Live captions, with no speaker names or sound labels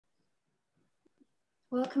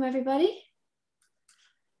Welcome everybody.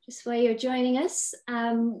 Just where you're joining us,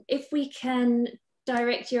 if we can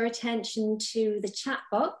direct your attention to the chat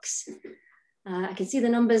box. I can see the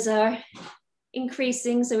numbers are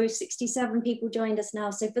increasing, so we've 67 people joined us now.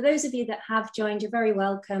 So for those of you that have joined, you're very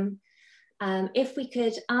welcome. If we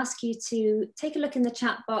could ask you to take a look in the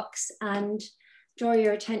chat box and draw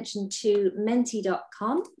your attention to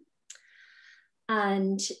menti.com.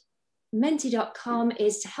 And menti.com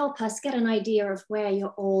is to help us get an idea of where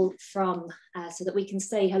you're all from, so that we can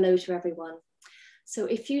say hello to everyone. So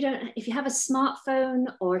if you have a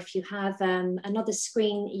smartphone, or if you have another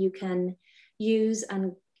screen, you can use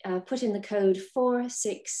and put in the code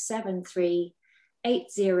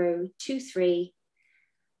 46738023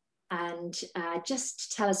 and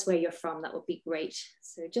just tell us where you're from. That would be great.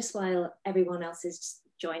 So just while everyone else is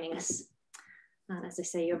joining us. And as I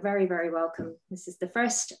say, you're very, very welcome. This is the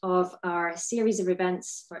first of our series of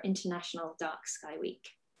events for International Dark Sky Week.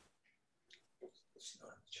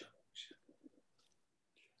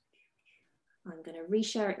 I'm going to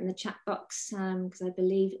reshare it in the chat box because I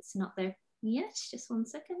believe it's not there yet. Just 1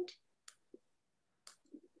 second.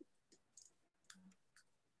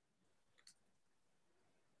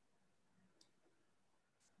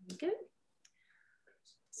 There we go.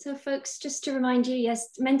 So folks, just to remind you,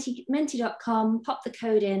 yes, menti.com, pop the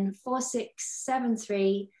code in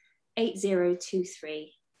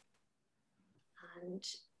 46738023. And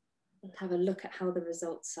we'll have a look at how the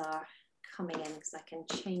results are coming in, because I can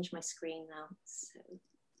change my screen now. So.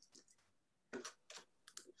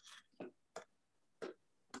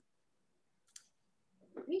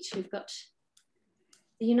 We've got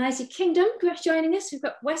the United Kingdom joining us. We've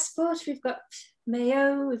got Westport, we've got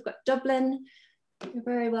Mayo, we've got Dublin. You're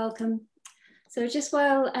very welcome. So just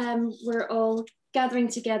while we're all gathering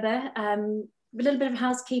together, a little bit of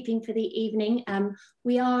housekeeping for the evening.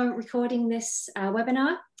 We are recording this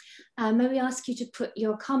webinar. May we ask you to put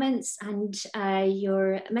your comments and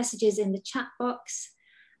your messages in the chat box,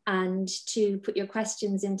 and to put your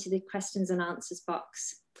questions into the questions and answers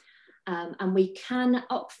box. And we can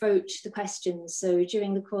upvote the questions. So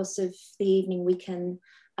during the course of the evening, we can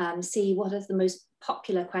see what are the most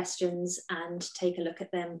popular questions and take a look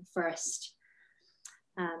at them first,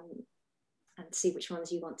 and see which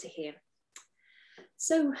ones you want to hear.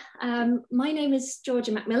 So my name is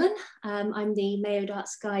Georgia Macmillan. I'm the Mayo Dark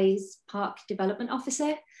Sky Park Development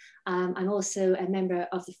Officer. I'm also a member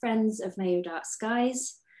of the Friends of Mayo Dark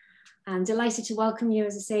Skies. I'm delighted to welcome you,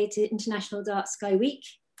 as I say, to International Dark Sky Week.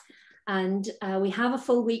 And we have a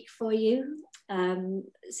full week for you. So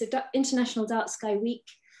International Dark Sky Week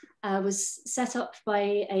was set up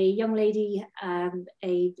by a young lady, a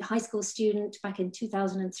high school student back in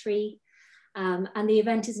 2003. And the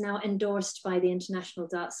event is now endorsed by the International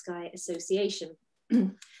Dark Sky Association.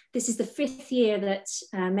 This is the 5th year that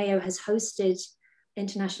Mayo has hosted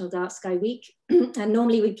International Dark Sky Week. And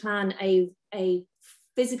normally we plan a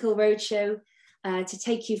physical roadshow to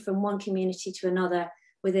take you from one community to another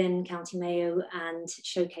within County Mayo and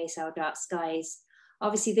showcase our dark skies.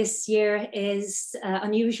 Obviously this year is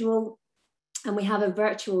unusual, and we have a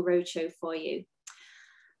virtual roadshow for you.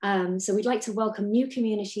 So we'd like to welcome new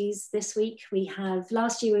communities this week.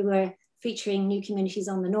 Last year we were featuring new communities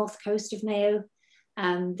on the north coast of Mayo.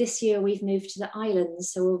 This year we've moved to the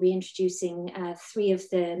islands, so we'll be introducing 3 of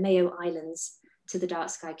the Mayo Islands to the dark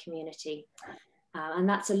sky community. And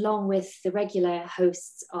that's along with the regular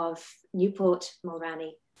hosts of Newport,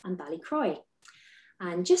 Mulranny and Ballycroy.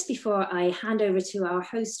 And just before I hand over to our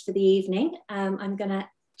host for the evening, I'm going to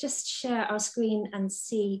just share our screen and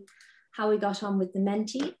see how we got on with the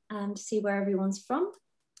Menti, and see where everyone's from.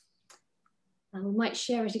 And we might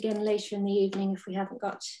share it again later in the evening if we haven't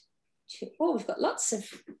got to. Oh, we've got lots of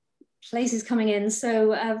places coming in.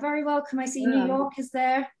 So very welcome. I see New York is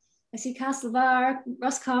there. I see Castlebar,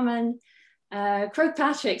 Roscommon, Croagh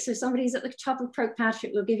Patrick. So if somebody's at the top of Croagh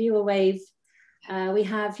Patrick, we'll give you a wave. We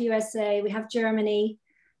have USA, we have Germany,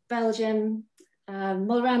 Belgium,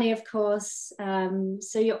 Mulranny, of course.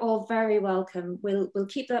 So you're all very welcome. We'll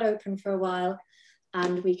keep that open for a while,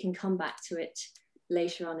 and we can come back to it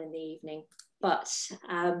later on in the evening. But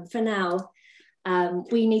for now,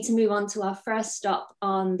 we need to move on to our first stop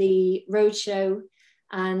on the roadshow,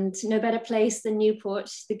 and no better place than Newport,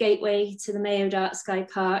 the gateway to the Mayo Dark Sky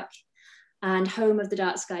Park and home of the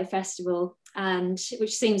Dark Sky Festival, and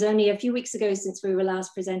which seems only a few weeks ago since we were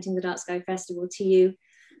last presenting the Dark Sky Festival to you.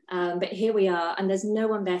 But here we are, and there's no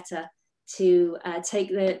one better to take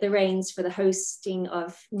the reins for the hosting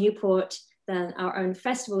of Newport than our own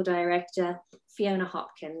festival director, Fiona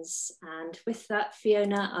Hopkins. And with that,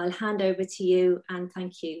 Fiona, I'll hand over to you, and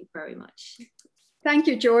thank you very much. Thank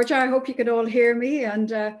you, Georgia. I hope you can all hear me,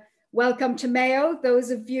 and welcome to Mayo,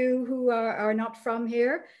 those of you who are not from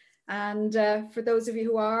here. And for those of you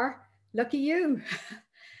who are, lucky you.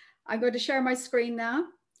 I'm going to share my screen now.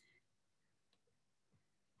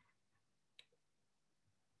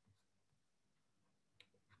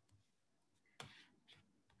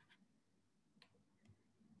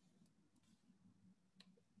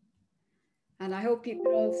 And I hope you can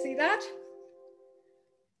all see that.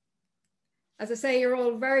 As I say, you're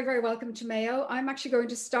all very, very welcome to Mayo. I'm actually going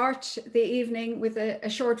to start the evening with a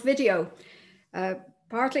short video,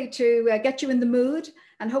 partly to get you in the mood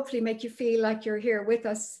and hopefully make you feel like you're here with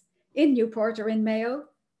us in Newport or in Mayo,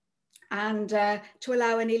 and to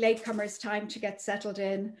allow any latecomers time to get settled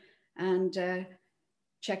in and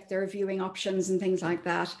check their viewing options and things like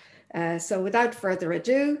that. So without further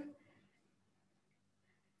ado,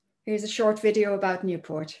 here's a short video about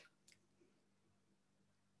Newport.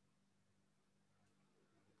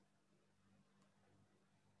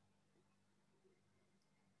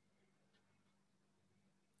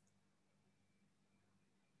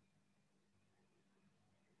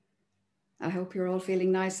 I hope you're all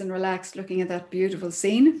feeling nice and relaxed looking at that beautiful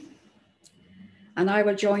scene. And I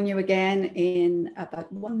will join you again in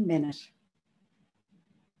about 1 minute.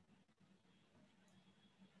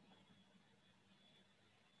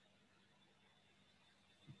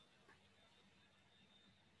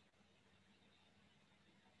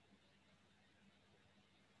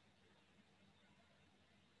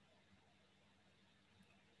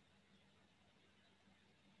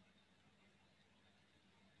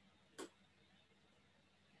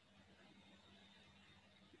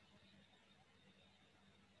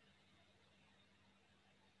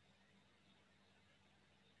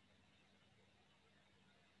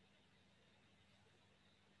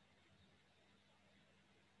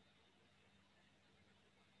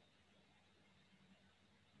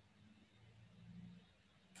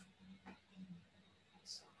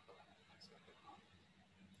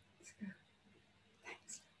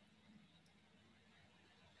 Thanks.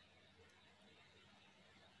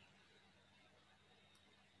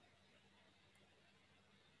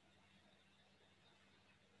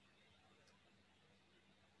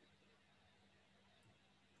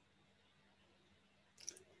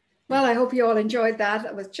 Well, I hope you all enjoyed that.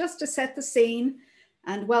 It was just to set the scene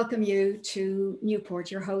and welcome you to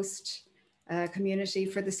Newport, your host community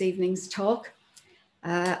for this evening's talk.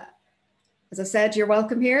 As I said, you're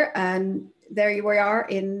welcome here, and there you are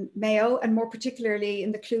in Mayo, and more particularly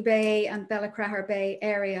in the Clew Bay and Bellacraher Bay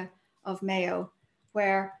area of Mayo,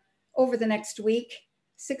 where over the next week,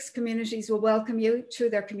 6 communities will welcome you to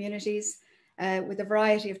their communities with a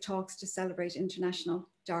variety of talks to celebrate International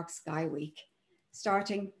Dark Sky Week,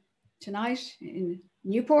 starting tonight in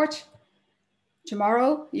Newport.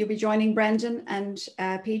 Tomorrow, you'll be joining Brendan and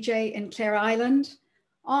PJ in Clare Island,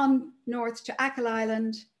 on north to Achill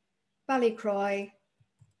Island, Ballycroy,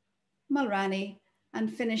 Mulranny,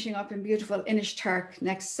 and finishing up in beautiful Inishturk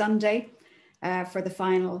next Sunday for the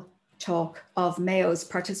final talk of Mayo's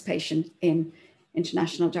participation in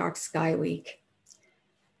International Dark Sky Week.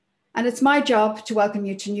 And it's my job to welcome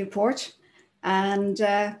you to Newport, and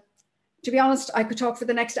to be honest, I could talk for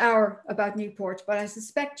the next hour about Newport, but I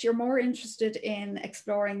suspect you're more interested in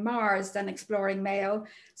exploring Mars than exploring Mayo.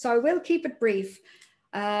 So I will keep it brief,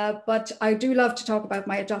 but I do love to talk about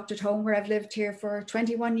my adopted home where I've lived here for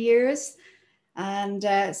 21 years. And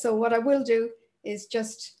so what I will do is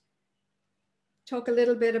just talk a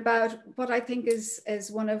little bit about what I think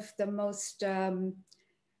is one of the most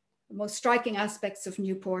striking aspects of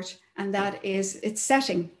Newport, and that is its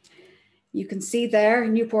setting. You can see there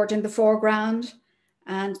Newport in the foreground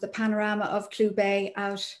and the panorama of Clew Bay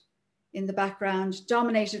out in the background,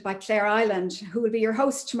 dominated by Clare Island, who will be your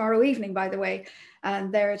host tomorrow evening, by the way.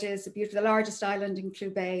 And there it is, the largest island in Clew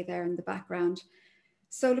Bay there in the background.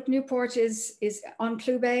 So look, Newport is on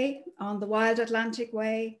Clew Bay, on the Wild Atlantic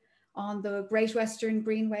Way, on the Great Western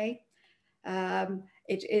Greenway.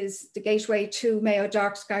 It is the gateway to Mayo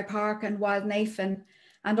Dark Sky Park and Wild Nathan.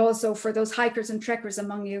 And also for those hikers and trekkers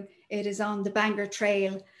among you, it is on the Bangor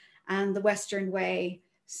Trail and the Western Way.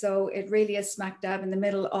 So it really is smack dab in the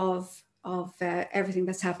middle of everything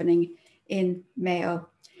that's happening in Mayo.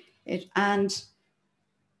 And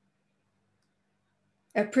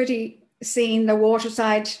a pretty scene,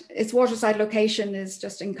 its waterside location is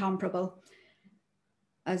just incomparable.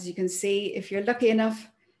 As you can see, if you're lucky enough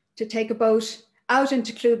to take a boat out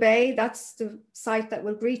into Clew Bay, that's the site that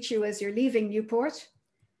will greet you as you're leaving Newport.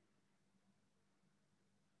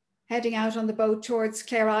 Heading out on the boat towards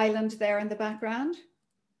Clare Island there in the background.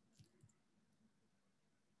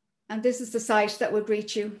 And this is the site that will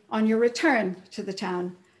greet you on your return to the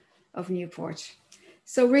town of Newport.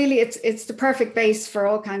 So really it's the perfect base for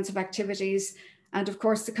all kinds of activities. And of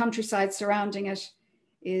course, the countryside surrounding it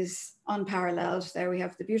is unparalleled. There we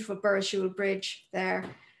have the beautiful Burrishoole Bridge there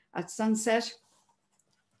at sunset.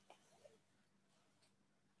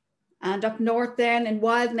 And up north then in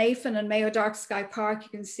Wild Nathan and Mayo Dark Sky Park, you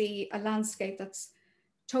can see a landscape that's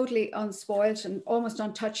totally unspoilt and almost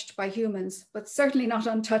untouched by humans, but certainly not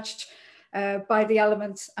untouched by the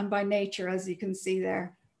elements and by nature, as you can see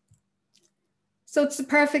there. So it's the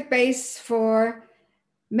perfect base for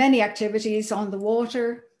many activities on the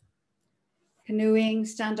water, canoeing,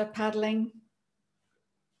 stand-up paddling,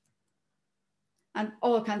 and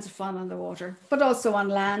all kinds of fun on the water, but also on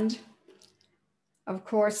land. Of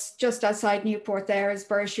course, just outside Newport there is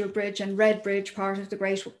Burrishoole Bridge and Red Bridge, part of the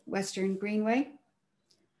Great Western Greenway.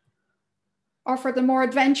 Or for the more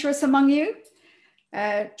adventurous among you,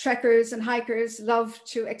 trekkers and hikers love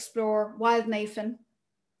to explore Wild Nathan,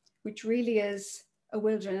 which really is a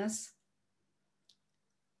wilderness,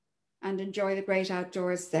 and enjoy the great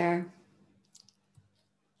outdoors there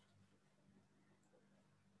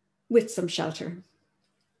with some shelter.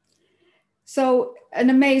 So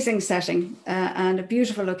an amazing setting and a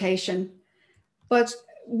beautiful location. But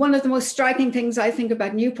one of the most striking things I think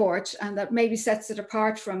about Newport, and that maybe sets it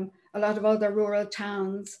apart from a lot of other rural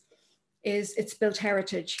towns, is its built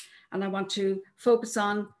heritage. And I want to focus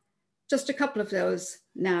on just a couple of those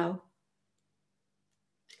now.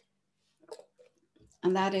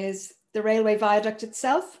 And that is the railway viaduct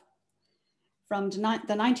itself from the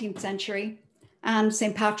 19th century and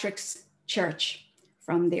St. Patrick's Church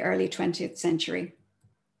from the early 20th century.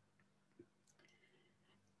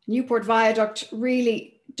 Newport Viaduct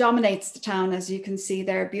really dominates the town, as you can see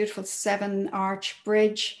there, beautiful 7-arch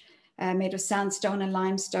bridge made of sandstone and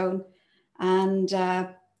limestone. And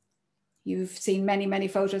you've seen many, many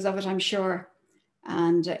photos of it, I'm sure.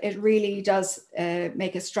 And it really does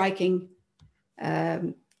make a striking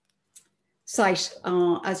sight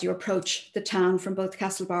as you approach the town from both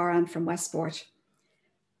Castlebar and from Westport.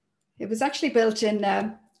 It was actually built in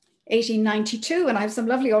 1892, and I have some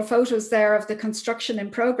lovely old photos there of the construction in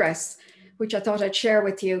progress, which I thought I'd share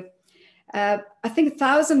with you. I think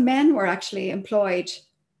 1,000 men were actually employed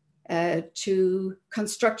to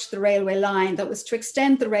construct the railway line that was to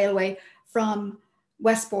extend the railway from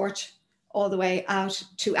Westport all the way out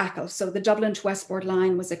to Achill. So the Dublin to Westport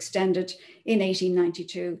line was extended in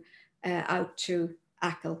 1892 out to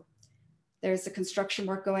Achill. There's the construction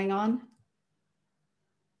work going on.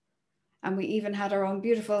 And we even had our own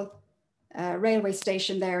beautiful railway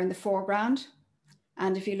station there in the foreground.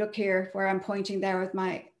 And if you look here where I'm pointing there with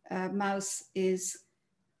my mouse is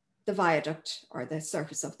the viaduct, or the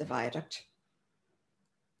surface of the viaduct.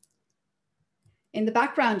 In the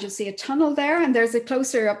background, you'll see a tunnel there, and there's a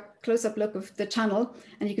close-up look of the tunnel.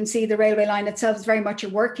 And you can see the railway line itself is very much a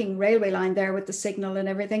working railway line there with the signal and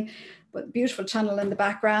everything, but beautiful tunnel in the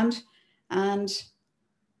background. And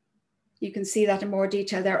you can see that in more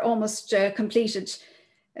detail. They're almost completed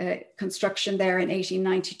construction there in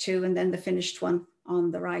 1892, and then the finished one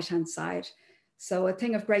on the right-hand side. So a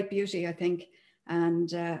thing of great beauty, I think,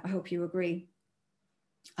 and I hope you agree.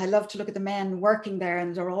 I love to look at the men working there,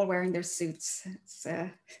 and they're all wearing their suits. It's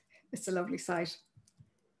a lovely sight.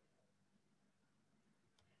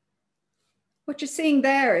 What you're seeing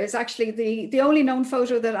there is actually the only known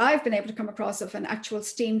photo that I've been able to come across of an actual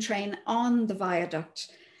steam train on the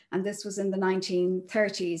viaduct. And this was in the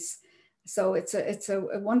 1930s. So it's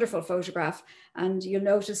a wonderful photograph. And you'll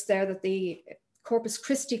notice there that the Corpus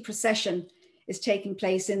Christi procession is taking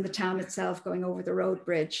place in the town itself, going over the road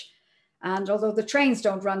bridge. And although the trains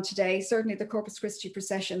don't run today, certainly the Corpus Christi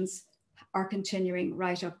processions are continuing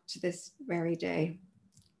right up to this very day.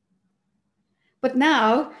 But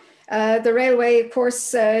now, the railway, of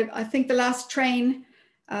course, I think the last train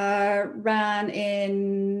ran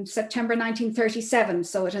in September 1937,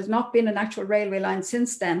 so it has not been an actual railway line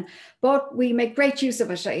since then, but we make great use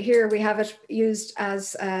of it. Here we have it used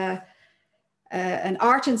as an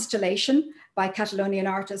art installation by Catalonian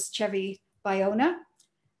artist Chevy Bayona.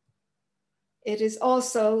 It is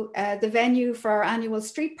also the venue for our annual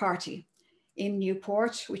street party in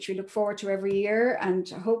Newport, which we look forward to every year and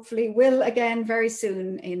hopefully will again very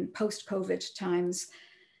soon in post-COVID times.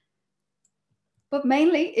 But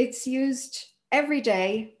mainly it's used every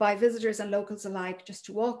day by visitors and locals alike, just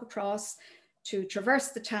to walk across, to traverse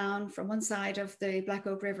the town from one side of the Black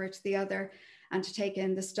Oak River to the other, and to take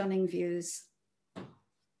in the stunning views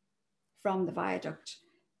from the viaduct.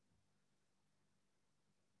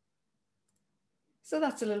 So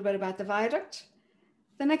that's a little bit about the viaduct.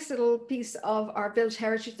 The next little piece of our built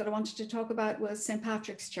heritage that I wanted to talk about was St.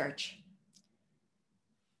 Patrick's Church.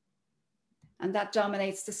 And that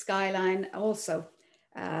dominates the skyline also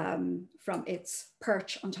from its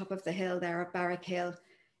perch on top of the hill there at Barrack Hill.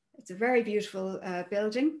 It's a very beautiful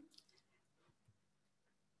building.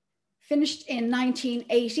 Finished in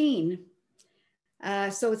 1918.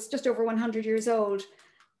 So it's just over 100 years old.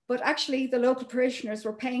 But actually the local parishioners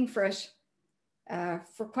were paying for it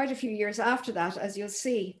for quite a few years after that, as you'll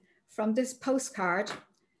see from this postcard,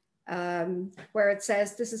 where it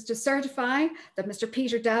says, this is to certify that Mr.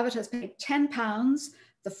 Peter Davitt has paid £10,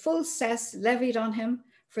 the full cess levied on him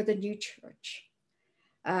for the new church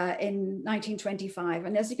in 1925.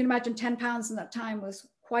 And as you can imagine, £10 in that time was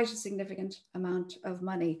quite a significant amount of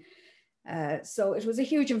money. So it was a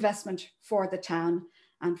huge investment for the town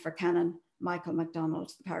and for Canon Michael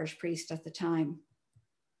MacDonald, the parish priest at the time.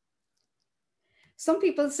 Some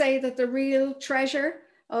people say that the real treasure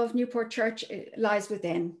of Newport Church lies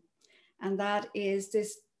within, and that is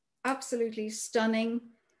this absolutely stunning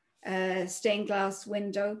stained glass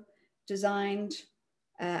window designed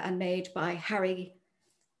and made by Harry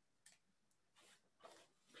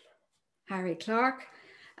Clark.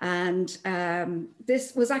 And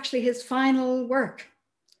this was actually his final work.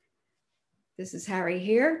 This is Harry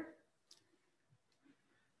here.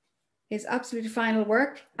 His absolutely final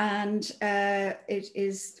work, and it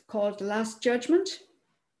is called The Last Judgment.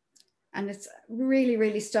 And it's really,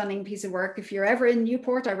 really stunning piece of work. If you're ever in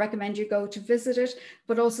Newport, I recommend you go to visit it,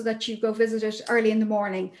 but also that you go visit it early in the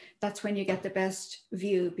morning. That's when you get the best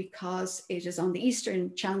view, because it is on the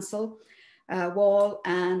eastern chancel wall,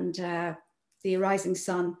 and the rising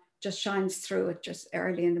sun just shines through it just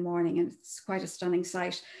early in the morning, and it's quite a stunning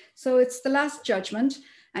sight. So it's The Last Judgment,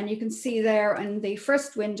 and you can see there in the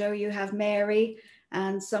first window you have Mary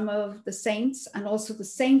and some of the saints, and also the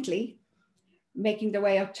saintly making their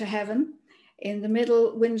way up to heaven. In the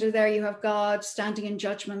middle window there you have God standing in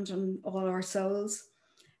judgment on all our souls,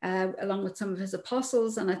 along with some of his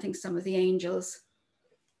apostles and I think some of the angels.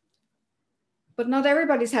 But not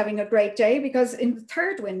everybody's having a great day, because in the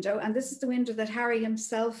third window, and this is the window that Harry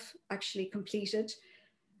himself actually completed,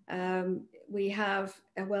 we have,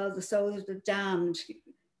 well, the souls of the damned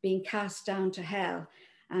being cast down to hell.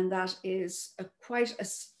 And that is quite a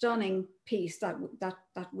stunning piece, that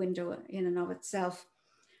window in and of itself.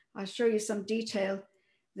 I'll show you some detail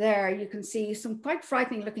there. You can see some quite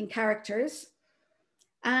frightening looking characters.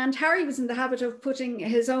 And Harry was in the habit of putting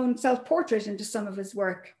his own self-portrait into some of his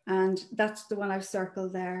work. And that's the one I've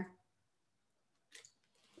circled there.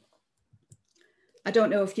 I don't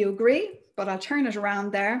know if you agree, but I'll turn it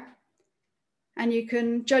around there. And you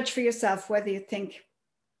can judge for yourself whether you think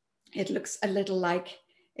it looks a little like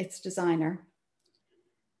its designer.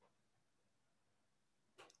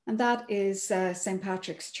 And that is St.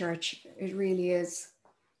 Patrick's Church. It really is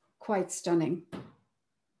quite stunning.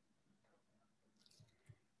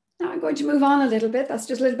 Now I'm going to move on a little bit. That's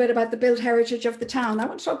just a little bit about the built heritage of the town. I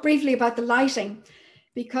want to talk briefly about the lighting,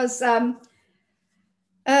 because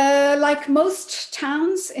like most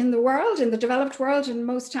towns in the world, in the developed world, and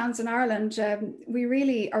most towns in Ireland, we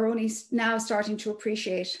really are only now starting to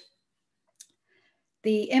appreciate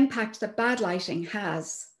the impact that bad lighting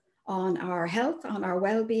has on our health, on our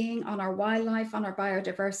well-being, on our wildlife, on our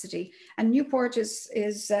biodiversity. And Newport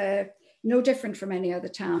is no different from any other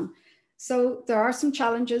town. So there are some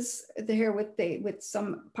challenges here with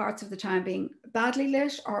some parts of the town being badly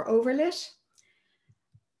lit or overlit.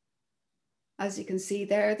 As you can see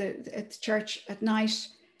there, the church at night,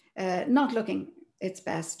 not looking its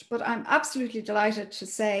best. But I'm absolutely delighted to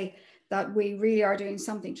say that we really are doing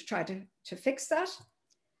something to try to fix that.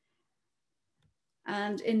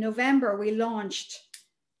 And in November, we launched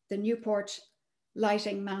the Newport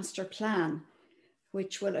Lighting Master Plan,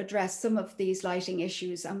 which will address some of these lighting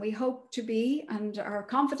issues. And we hope to be, and are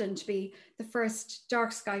confident to be, the first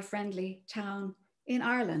dark sky friendly town in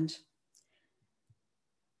Ireland.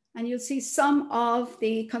 And you'll see some of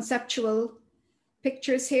the conceptual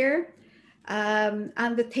pictures here.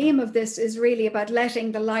 And the theme of this is really about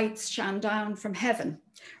letting the lights shine down from heaven,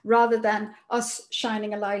 rather than us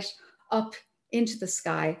shining a light up into the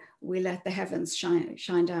sky. We let the heavens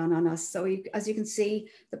shine down on us. So as you can see,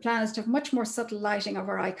 the plan is to have much more subtle lighting of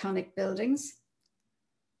our iconic buildings,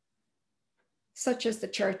 such as the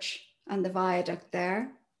church and the viaduct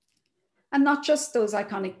there. And not just those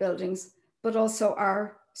iconic buildings, but also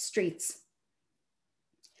our streets.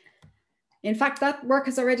 In fact, that work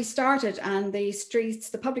has already started, and the streets,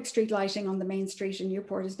 the public street lighting on the main street in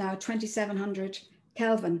Newport is now 2700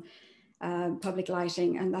 Kelvin public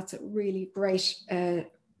lighting, and that's a really great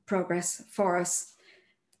progress for us.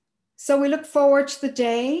 So we look forward to the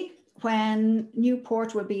day when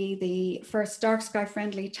Newport will be the first dark sky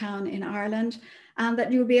friendly town in Ireland, and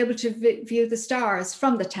that you'll be able to view the stars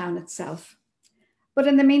from the town itself. But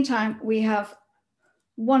in the meantime, we have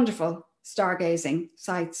wonderful stargazing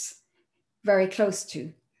sites very close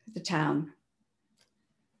to the town.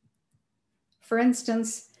 For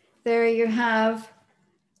instance, there you have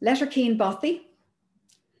Letterkenny Bothy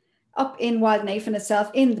up in Wildnaven itself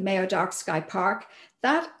in the Mayo Dark Sky Park.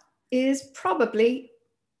 That is probably,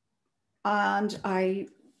 and I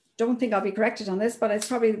don't think I'll be corrected on this, but it's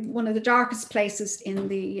probably one of the darkest places in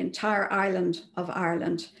the entire island of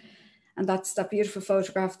Ireland. And that's that beautiful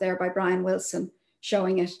photograph there by Brian Wilson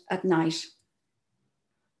showing it at night.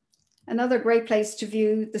 Another great place to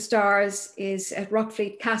view the stars is at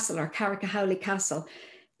Rockfleet Castle, or Carrickahowley Castle,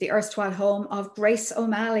 the erstwhile home of Grace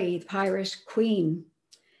O'Malley, the pirate queen.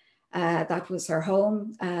 That was her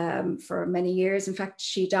home for many years. In fact,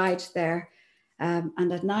 she died there.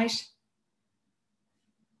 And at night,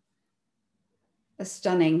 a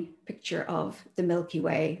stunning picture of the Milky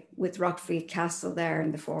Way with Rockfleet Castle there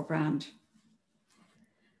in the foreground.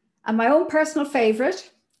 And my own personal favorite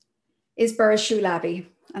is Burrishoole Abbey.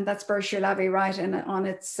 And that's Burrishoole Abbey right on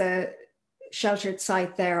its sheltered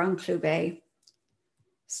site there on Clew Bay.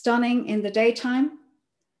 Stunning in the daytime,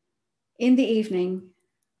 in the evening,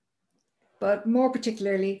 but more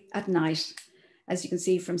particularly at night, as you can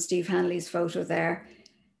see from Steve Hanley's photo there.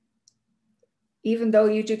 Even though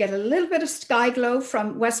you do get a little bit of sky glow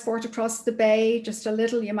from Westport across the bay, just a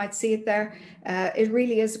little, you might see it there. It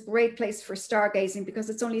really is a great place for stargazing because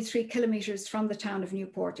it's only 3 kilometers from the town of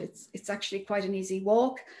Newport. It's actually quite an easy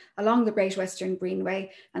walk along the Great Western Greenway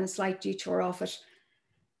and a slight detour off it.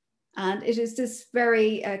 And it is this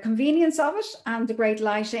very convenience of it and the great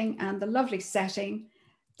lighting and the lovely setting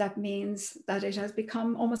that means that it has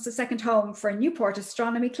become almost a second home for Newport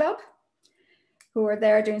Astronomy Club, who are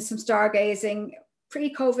there doing some stargazing,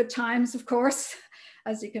 pre-COVID times, of course,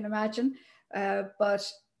 as you can imagine,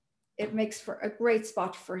 but it makes for a great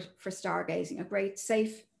spot for stargazing, a great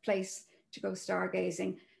safe place to go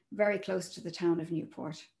stargazing, very close to the town of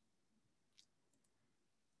Newport.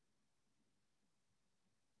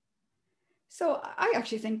 So I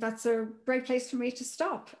actually think that's a great place for me to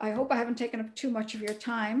stop. I hope I haven't taken up too much of your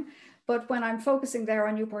time, but when I'm focusing there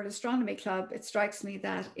on Newport Astronomy Club, it strikes me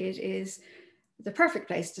that it is the perfect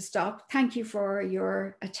place to stop. Thank you for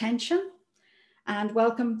your attention and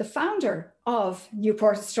welcome the founder of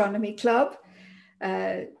Newport Astronomy Club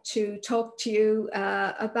to talk to you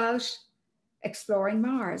about exploring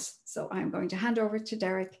Mars. So I'm going to hand over to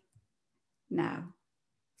Derek now.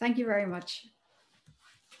 Thank you very much.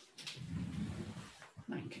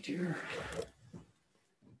 Thank you, dear.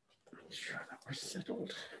 Make sure that we're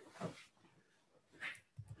settled.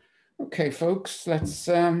 Okay, folks, let's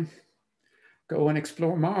go and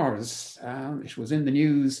explore Mars. It was in the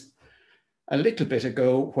news a little bit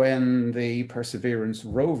ago when the Perseverance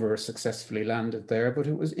rover successfully landed there, but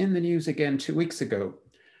it was in the news again 2 weeks ago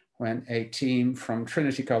when a team from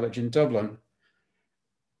Trinity College in Dublin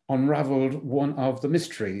unraveled one of the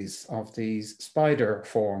mysteries of these spider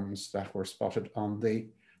forms that were spotted on the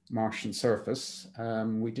Martian surface.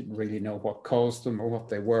 We didn't really know what caused them or what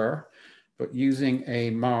they were, but using a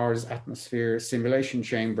Mars atmosphere simulation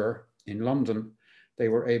chamber in London, they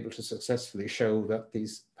were able to successfully show that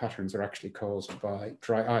these patterns are actually caused by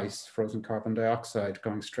dry ice, frozen carbon dioxide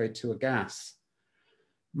going straight to a gas.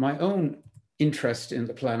 My own interest in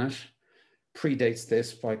the planet predates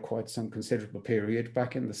this by quite some considerable period.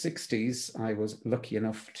 Back in the 60s, I was lucky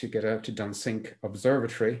enough to get out to Dunsink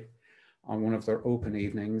Observatory on one of their open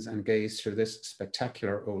evenings and gaze through this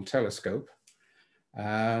spectacular old telescope.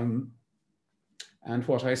 And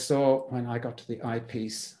what I saw when I got to the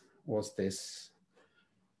eyepiece was this,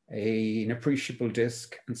 an appreciable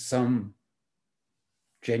disk and some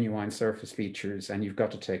genuine surface features, and you've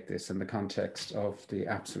got to take this in the context of the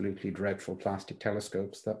absolutely dreadful plastic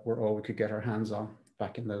telescopes that were all we could get our hands on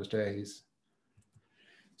back in those days.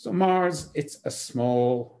 So Mars, it's a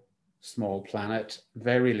small planet,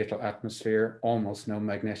 very little atmosphere, almost no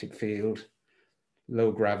magnetic field,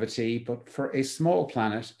 low gravity, but for a small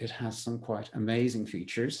planet, it has some quite amazing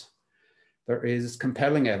features. There is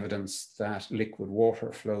compelling evidence that liquid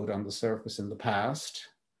water flowed on the surface in the past,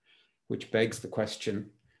 which begs the question,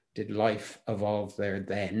 did life evolve there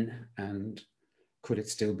then? And could it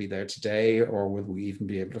still be there today? Or will we even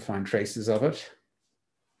be able to find traces of it?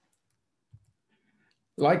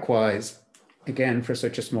 Likewise, again, for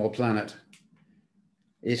such a small planet,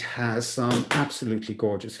 it has some absolutely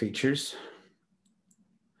gorgeous features.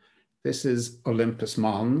 This is Olympus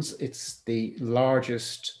Mons. It's the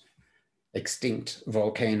largest extinct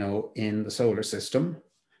volcano in the solar system.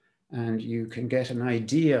 And you can get an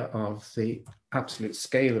idea of the absolute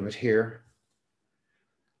scale of it here.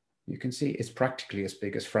 You can see it's practically as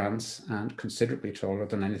big as France and considerably taller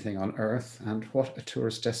than anything on Earth. And what a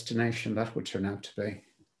tourist destination that would turn out to be.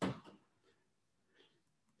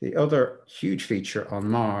 The other huge feature on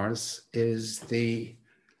Mars is the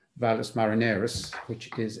Valles Marineris,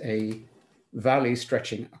 which is a valley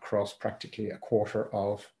stretching across practically a quarter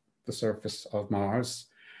of the surface of Mars.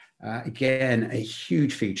 Again, a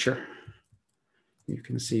huge feature. You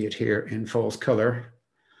can see it here in false color.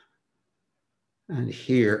 And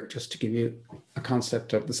here, just to give you a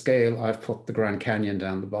concept of the scale, I've put the Grand Canyon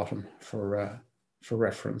down the bottom for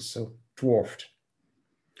reference, so dwarfed.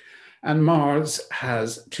 And Mars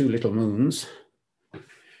has 2 little moons,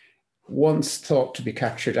 once thought to be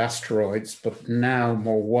captured asteroids, but now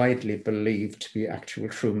more widely believed to be actual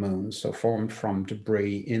true moons, so formed from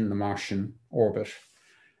debris in the Martian orbit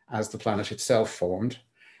as the planet itself formed.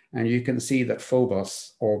 And you can see that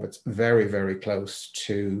Phobos orbits very, very close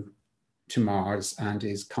to Mars and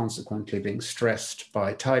is consequently being stressed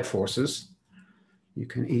by tide forces. You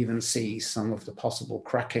can even see some of the possible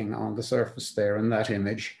cracking on the surface there in that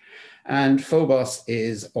image. And Phobos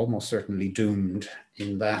is almost certainly doomed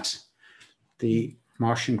in that the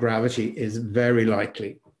Martian gravity is very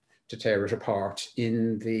likely to tear it apart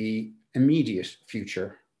in the immediate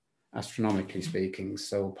future, astronomically speaking,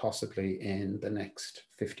 so possibly in the next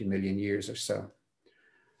 50 million years or so.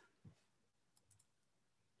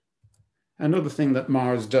 Another thing that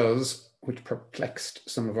Mars does, which perplexed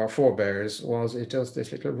some of our forebears, was it does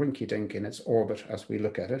this little rinky-dink in its orbit as we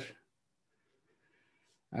look at it.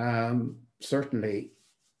 Certainly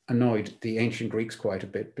annoyed the ancient Greeks quite a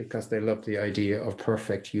bit because they loved the idea of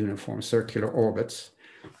perfect uniform circular orbits.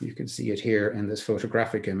 You can see it here in this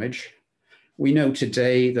photographic image. We know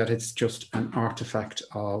today that it's just an artifact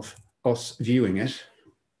of us viewing it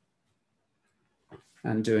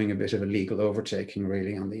and doing a bit of a legal overtaking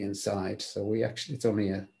really on the inside. So we actually, it's only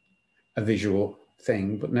a visual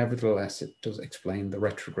thing, but nevertheless, it does explain the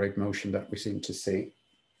retrograde motion that we seem to see.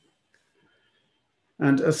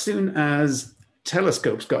 And as soon as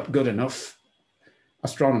telescopes got good enough,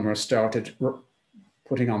 astronomers started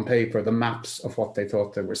putting on paper the maps of what they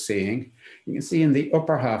thought they were seeing. You can see in the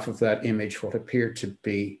upper half of that image what appeared to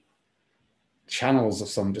be channels of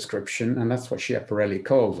some description, and that's what Schiaparelli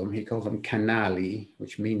called them. He called them canali,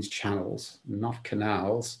 which means channels, not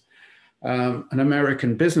canals. An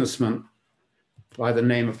American businessman by the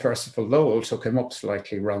name of Percival Lowell took him up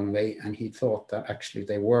slightly wrongly, and he thought that actually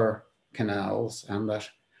they were canals and that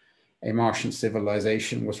a Martian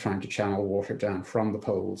civilization was trying to channel water down from the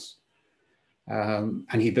poles.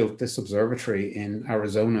 And he built this observatory in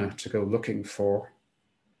Arizona to go looking for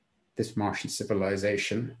this Martian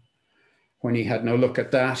civilization. When he had no luck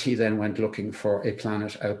at that, he then went looking for a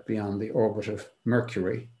planet out beyond the orbit of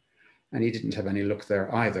Mercury, and he didn't have any luck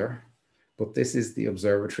there either. But this is the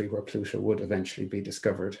observatory where Pluto would eventually be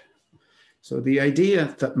discovered. So the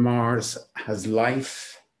idea that Mars has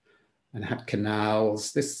life and had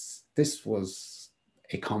canals, this was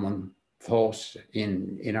a common thought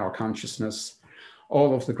in our consciousness.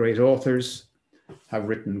 All of the great authors have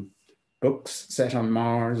written books set on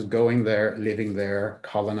Mars, going there, living there,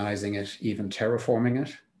 colonizing it, even terraforming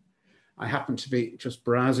it. I happened to be just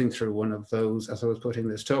browsing through one of those as I was putting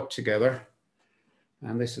this talk together.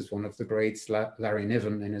 And this is one of the greats, Larry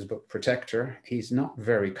Niven, in his book Protector. He's not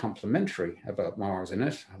very complimentary about Mars in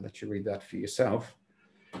it. I'll let you read that for yourself.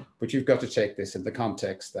 But you've got to take this in the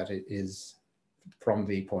context that it is from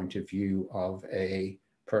the point of view of a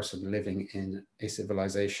person living in a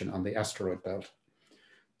civilization on the asteroid belt.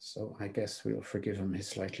 So I guess we'll forgive him his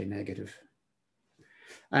slightly negative.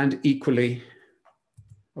 And equally,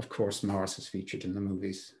 of course, Mars is featured in the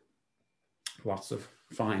movies. Lots of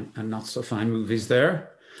fine and not so fine movies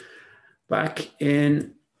there. Back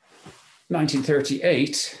in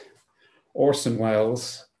 1938, Orson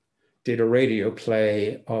Welles did a radio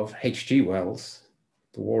play of H.G. Wells,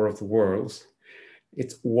 The War of the Worlds.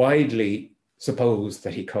 It's widely supposed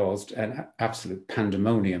that he caused an absolute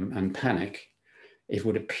pandemonium and panic. It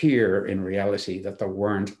would appear in reality that there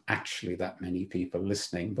weren't actually that many people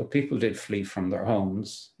listening, but people did flee from their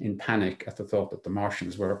homes in panic at the thought that the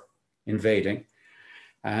Martians were invading.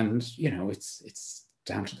 And, you know, it's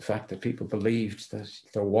down to the fact that people believed that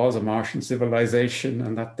there was a Martian civilization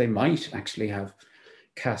and that they might actually have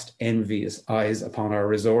cast envious eyes upon our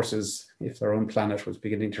resources if their own planet was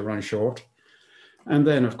beginning to run short. And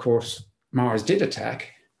then, of course, Mars did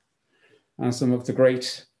attack. And some of the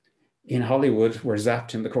great in Hollywood were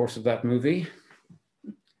zapped in the course of that movie.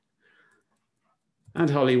 And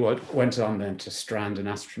Hollywood went on then to strand an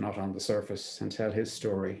astronaut on the surface and tell his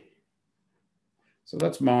story. So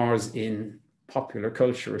that's Mars in popular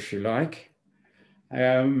culture, if you like.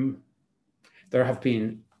 There have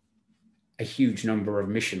been a huge number of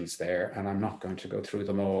missions there, and I'm not going to go through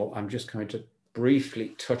them all. I'm just going to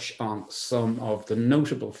briefly touch on some of the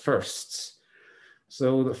notable firsts.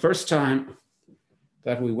 So the first time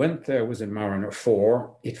that we went there was in Mariner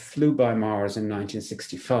 4. It flew by Mars in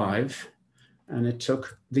 1965, and it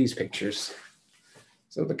took these pictures.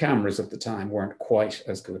 So the cameras at the time weren't quite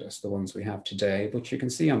as good as the ones we have today, but you can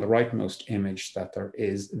see on the rightmost image that there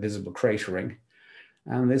is visible cratering.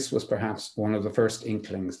 And this was perhaps one of the first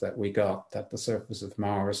inklings that we got that the surface of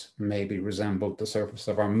Mars maybe resembled the surface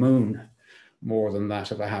of our moon more than that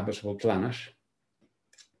of a habitable planet.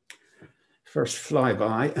 First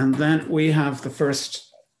flyby, and then we have the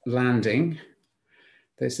first landing.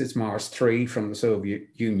 This is Mars 3 from the Soviet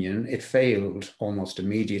Union. It failed almost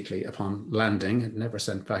immediately upon landing. It never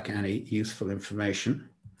sent back any useful information.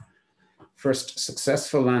 First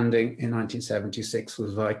successful landing in 1976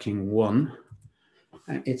 was Viking 1.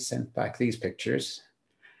 And it sent back these pictures.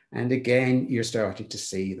 And again, you're starting to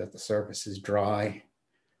see that the surface is dry,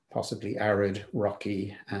 possibly arid,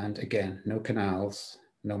 rocky, and again, no canals,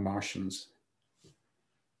 no Martians.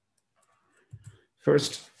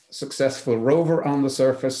 First successful rover on the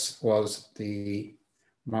surface was the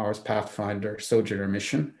Mars Pathfinder Sojourner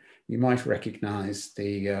mission. You might recognize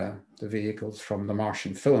the vehicles from the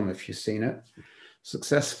Martian film if you've seen it.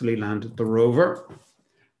 Successfully landed the rover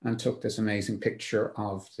and took this amazing picture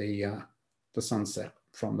of the sunset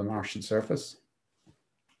from the Martian surface.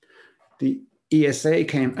 The ESA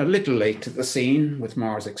came a little late to the scene with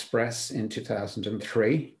Mars Express in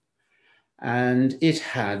 2003, and it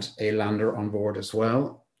had a lander on board as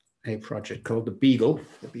well, a project called the Beagle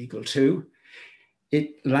 2.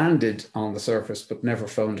 It landed on the surface but never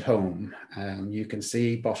phoned home. You can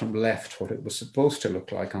see bottom left what it was supposed to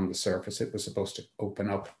look like on the surface. It was supposed to open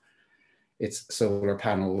up its solar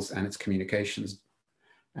panels and its communications.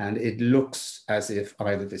 And it looks as if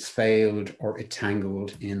either this failed or it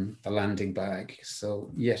tangled in the landing bag. So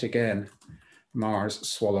yet again, Mars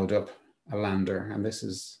swallowed up a lander. And this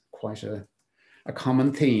is quite a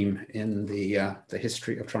common theme in the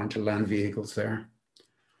history of trying to land vehicles there.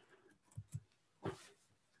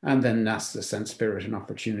 And then NASA sent Spirit and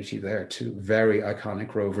Opportunity there, two very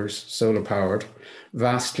iconic rovers, solar powered,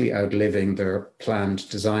 vastly outliving their planned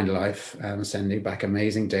design life and sending back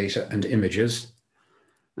amazing data and images,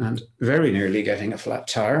 and very nearly getting a flat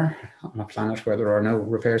tire on a planet where there are no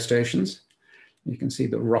repair stations. You can see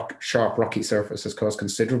the sharp rocky surface has caused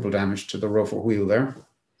considerable damage to the rover wheel there.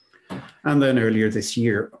 And then earlier this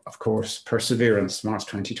year, of course, Perseverance, Mars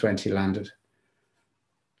 2020, landed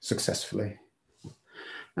successfully.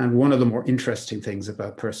 And one of the more interesting things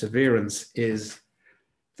about Perseverance is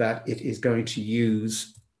that it is going to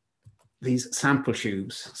use these sample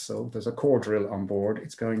tubes. So there's a core drill on board.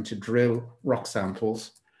 It's going to drill rock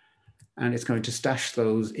samples, and it's going to stash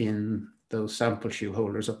those in those sample tube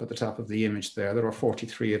holders up at the top of the image there. There are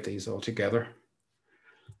 43 of these altogether.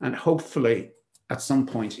 And hopefully, at some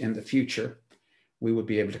point in the future, we will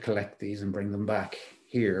be able to collect these and bring them back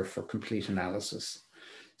here for complete analysis.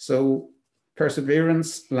 So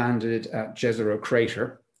Perseverance landed at Jezero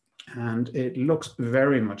Crater, and it looks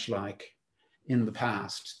very much like in the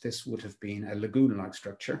past, this would have been a lagoon-like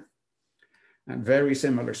structure. And very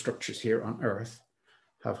similar structures here on Earth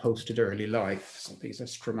have hosted early life. So these are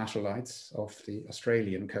stromatolites off the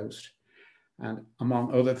Australian coast. And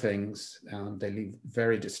among other things, they leave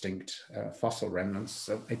very distinct fossil remnants.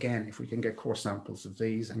 So again, if we can get core samples of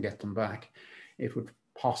these and get them back, it would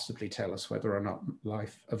possibly tell us whether or not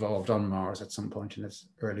life evolved on Mars at some point in its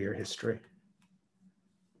earlier history.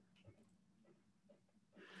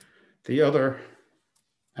 The other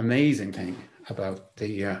amazing thing about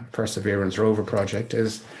the Perseverance rover project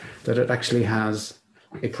is that it actually has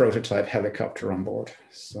a prototype helicopter on board.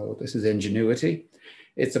 So this is Ingenuity.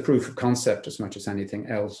 It's a proof of concept as much as anything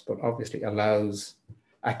else, but obviously allows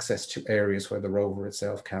access to areas where the rover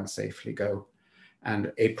itself can't safely go,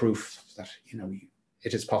 and a proof that, you know,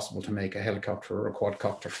 it is possible to make a helicopter or a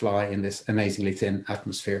quadcopter fly in this amazingly thin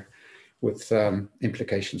atmosphere, with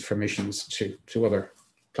implications for missions to other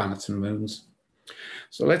planets and moons.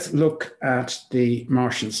 So let's look at the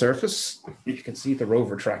Martian surface. You can see the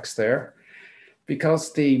rover tracks there.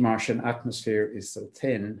 Because the Martian atmosphere is so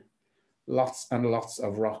thin, lots and lots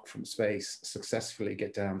of rock from space successfully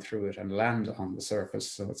get down through it and land on the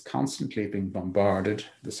surface. So it's constantly being bombarded.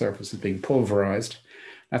 The surface is being pulverized.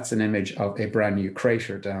 That's an image of a brand new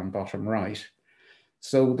crater down bottom right.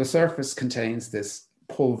 So the surface contains this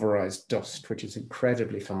pulverized dust, which is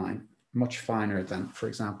incredibly fine, much finer than, for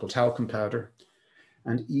example, talcum powder.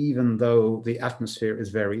 And even though the atmosphere is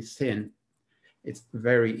very thin, it's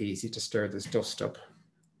very easy to stir this dust up.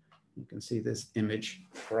 You can see this image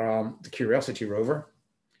from the Curiosity rover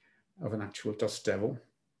of an actual dust devil.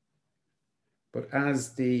 But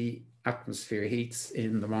as the atmosphere heats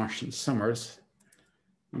in the Martian summers,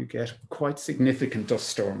 you get quite significant dust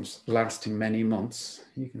storms lasting many months.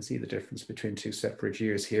 You can see the difference between two separate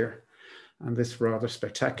years here, and this rather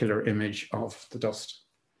spectacular image of the dust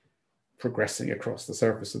progressing across the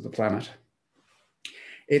surface of the planet.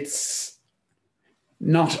 It's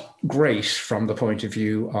not great from the point of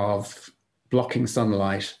view of blocking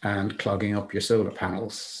sunlight and clogging up your solar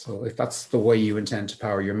panels. So if that's the way you intend to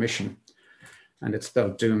power your mission, and it's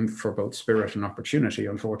spelled doom for both Spirit and Opportunity,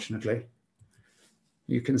 unfortunately,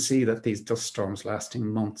 you can see that these dust storms lasting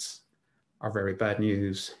months are very bad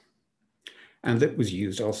news. And it was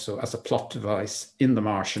used also as a plot device in The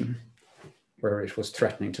Martian, where it was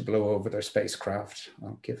threatening to blow over their spacecraft.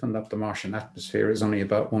 Well, given that the Martian atmosphere is only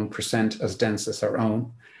about 1% as dense as our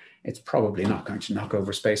own, it's probably not going to knock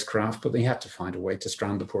over spacecraft, but they had to find a way to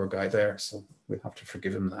strand the poor guy there, so we'll have to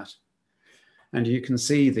forgive him that. And you can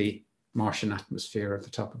see the Martian atmosphere at the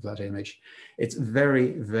top of that image. It's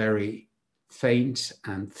very, very faint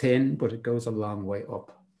and thin, but it goes a long way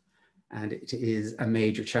up. And it is a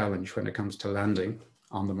major challenge when it comes to landing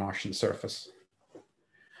on the Martian surface.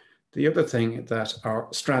 The other thing that our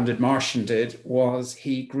stranded Martian did was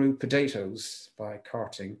he grew potatoes by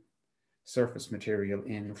carting surface material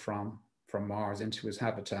in from Mars into his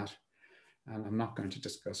habitat. And I'm not going to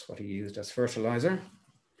discuss what he used as fertilizer,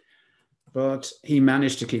 but he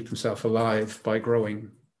managed to keep himself alive by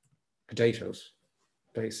growing potatoes,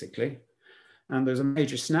 basically. And there's a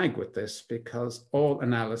major snag with this because all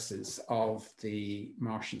analysis of the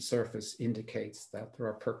Martian surface indicates that there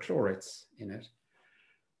are perchlorates in it.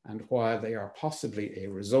 And while they are possibly a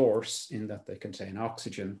resource in that they contain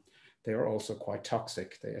oxygen, they are also quite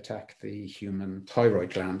toxic. They attack the human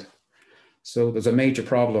thyroid gland. So there's a major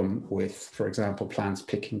problem with, for example, plants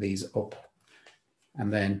picking these up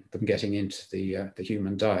and then them getting into the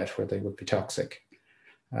human diet where they would be toxic.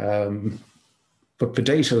 But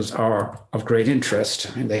potatoes are of great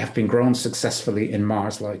interest. I mean, they have been grown successfully in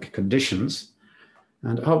Mars-like conditions.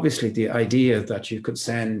 And obviously the idea that you could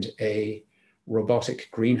send a robotic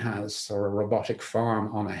greenhouse or a robotic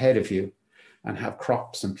farm on ahead of you and have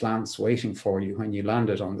crops and plants waiting for you when you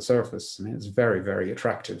landed on the surface, I mean, it's very, very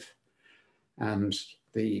attractive. And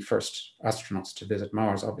the first astronauts to visit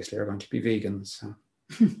Mars obviously are going to be vegans.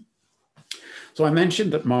 So I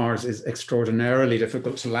mentioned that Mars is extraordinarily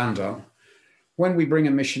difficult to land on. When we bring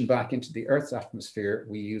a mission back into the Earth's atmosphere,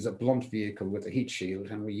 we use a blunt vehicle with a heat shield,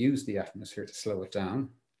 and we use the atmosphere to slow it down.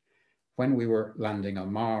 When we were landing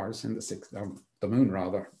on Mars, the moon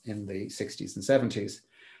rather, in the 60s and 70s,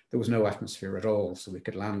 there was no atmosphere at all, so we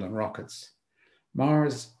could land on rockets.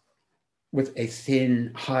 Mars, with a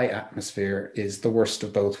thin, high atmosphere, is the worst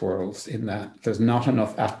of both worlds in that there's not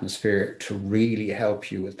enough atmosphere to really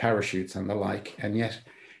help you with parachutes and the like, and yet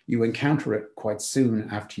you encounter it quite soon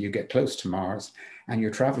after you get close to Mars, and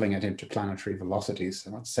you're traveling at interplanetary velocities,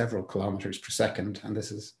 and that's several kilometers per second, and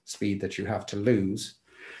this is speed that you have to lose.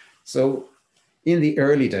 So in the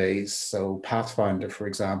early days, so Pathfinder, for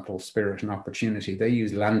example, Spirit and Opportunity, they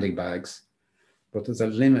use landing bags, but there's a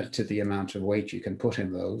limit to the amount of weight you can put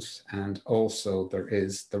in those. And also there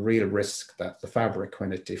is the real risk that the fabric,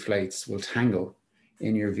 when it deflates, will tangle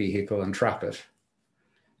in your vehicle and trap it.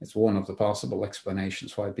 It's one of the possible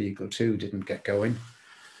explanations why Beagle 2 didn't get going.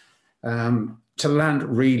 To land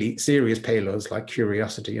really serious payloads like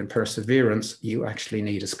Curiosity and Perseverance, you actually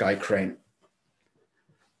need a sky crane.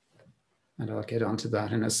 And I'll get onto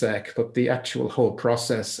that in a sec, but the actual whole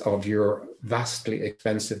process of your vastly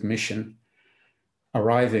expensive mission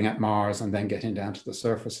arriving at Mars and then getting down to the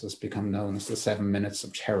surface has become known as the 7 minutes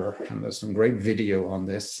of terror. And there's some great video on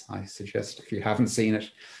this. I suggest if you haven't seen it,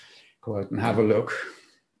 go out and have a look.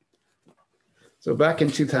 So back in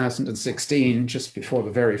 2016, just before the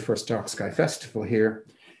very first Dark Sky Festival here,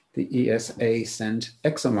 the ESA sent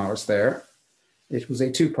ExoMars there. It was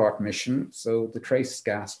a two-part mission. So the Trace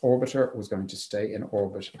Gas Orbiter was going to stay in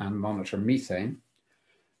orbit and monitor methane,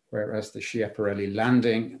 whereas the Schiaparelli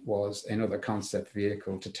landing was another concept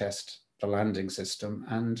vehicle to test the landing system.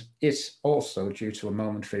 And it also, due to a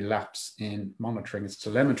momentary lapse in monitoring its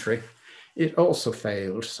telemetry, it also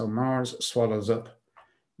failed. So Mars swallows up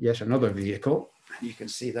yet another vehicle. You can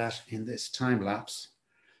see that in this time lapse.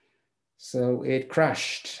 So it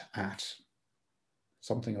crashed at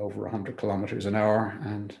something over 100 kilometers an hour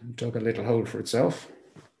and dug a little hole for itself.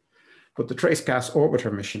 But the Trace Gas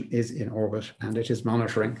Orbiter mission is in orbit, and it is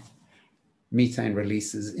monitoring methane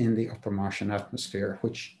releases in the upper Martian atmosphere,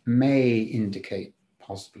 which may indicate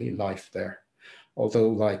possibly life there. Although,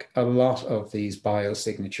 like a lot of these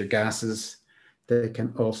biosignature gases, they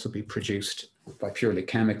can also be produced by purely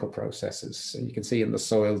chemical processes. So you can see in the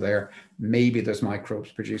soil there, maybe there's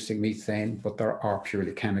microbes producing methane, but there are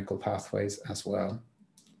purely chemical pathways as well.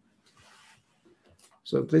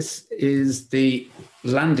 So this is the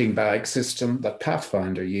landing bag system that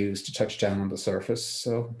Pathfinder used to touch down on the surface.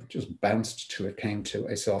 So it just bounced till it came to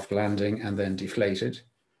a soft landing and then deflated.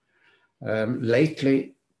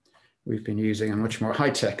 Lately, we've been using a much more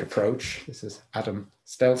high-tech approach. This is Adam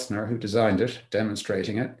Stelzner who designed it,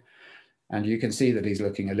 demonstrating it. And you can see that he's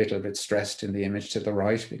looking a little bit stressed in the image to the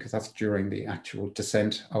right, because that's during the actual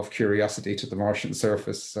descent of Curiosity to the Martian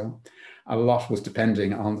surface. So a lot was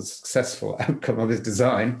depending on the successful outcome of his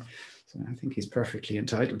design. So I think he's perfectly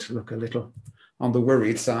entitled to look a little on the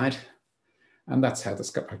worried side. And that's how the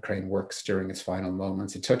sky crane works during its final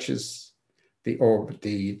moments. It touches the orbit,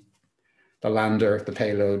 the lander, the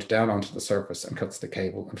payload down onto the surface and cuts the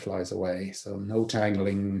cable and flies away. So no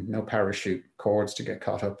tangling, no parachute cords to get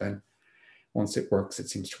caught up in. Once it works, it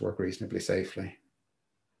seems to work reasonably safely.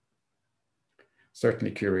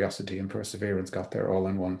 Certainly Curiosity and Perseverance got there all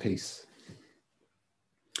in one piece.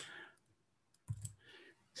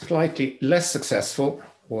 Slightly less successful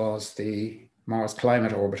was the Mars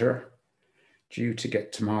Climate Orbiter. Due to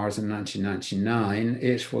get to Mars in 1999,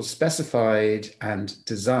 it was specified and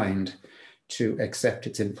designed to accept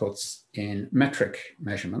its inputs in metric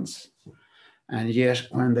measurements. And yet,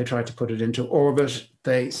 when they tried to put it into orbit,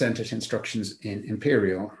 they sent it instructions in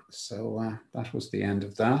imperial. So that was the end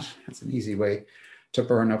of that. It's an easy way to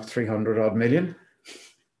burn up 300 odd million.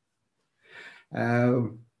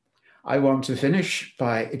 I want to finish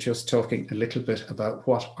by just talking a little bit about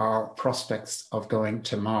what our prospects of going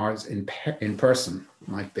to Mars in person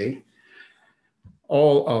might be.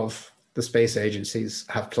 All of the space agencies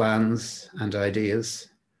have plans and ideas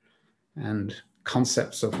and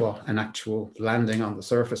concepts of what an actual landing on the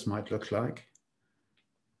surface might look like.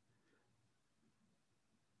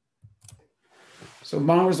 So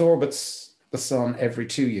Mars orbits the Sun every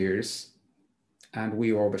 2 years, and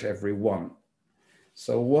we orbit every 1.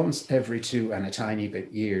 So once every 2 and a tiny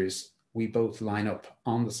bit years, we both line up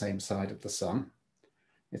on the same side of the Sun.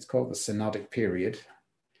 It's called the synodic period,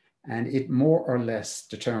 and it more or less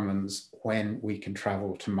determines when we can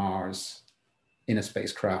travel to Mars in a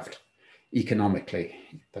spacecraft economically,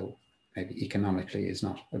 though maybe economically is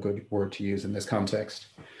not a good word to use in this context.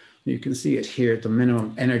 You can see it here, the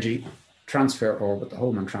minimum energy transfer orbit, the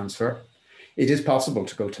Hohmann transfer. It is possible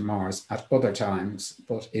to go to Mars at other times,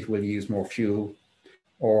 but it will use more fuel,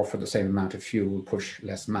 or for the same amount of fuel, push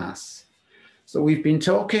less mass. So we've been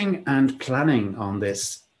talking and planning on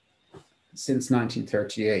this since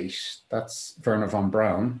 1938. That's Wernher von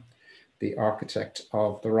Braun, the architect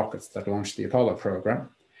of the rockets that launched the Apollo program.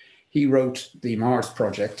 He wrote the Mars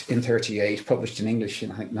project in 1938, published in English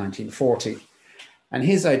in, I think, 1940. And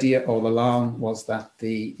his idea all along was that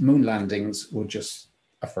the moon landings were just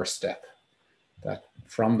a first step, that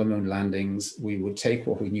from the moon landings, we would take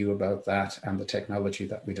what we knew about that and the technology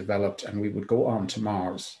that we developed, and we would go on to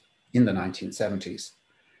Mars in the 1970s.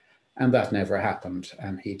 And that never happened.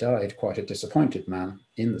 And he died quite a disappointed man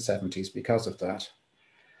in the 70s because of that.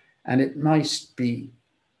 And it might be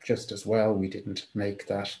just as well we didn't make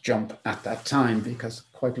that jump at that time, because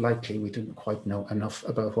quite likely we didn't quite know enough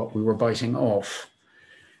about what we were biting off.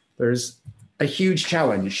 There's a huge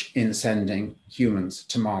challenge in sending humans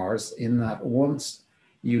to Mars, in that once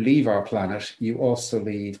you leave our planet, you also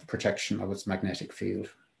leave the protection of its magnetic field.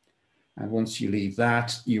 And once you leave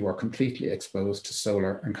that, you are completely exposed to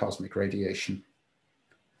solar and cosmic radiation.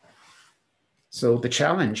 So the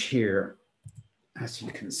challenge here, as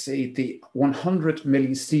you can see, the 100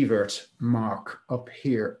 millisievert mark up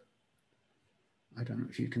here, I don't know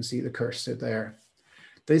if you can see the cursor there.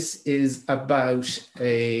 This is about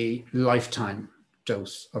a lifetime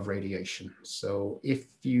dose of radiation. So if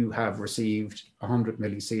you have received 100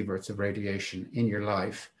 millisieverts of radiation in your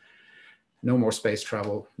life, no more space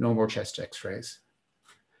travel, no more chest x-rays.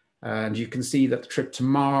 And you can see that the trip to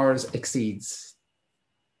Mars exceeds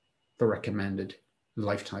the recommended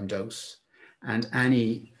lifetime dose, and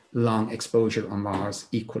any long exposure on Mars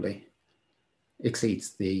equally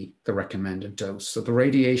exceeds the recommended dose. So the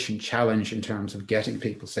radiation challenge in terms of getting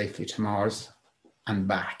people safely to Mars and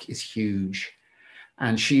back is huge.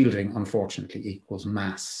 And shielding, unfortunately, equals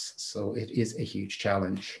mass. So it is a huge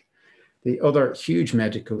challenge. The other huge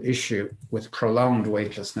medical issue with prolonged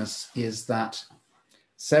weightlessness is that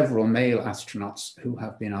several male astronauts who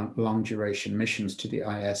have been on long duration missions to the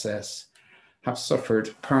ISS have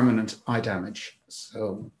suffered permanent eye damage.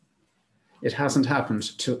 So it hasn't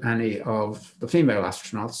happened to any of the female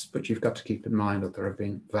astronauts, but you've got to keep in mind that there have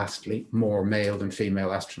been vastly more male than female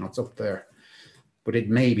astronauts up there, but it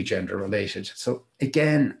may be gender related. So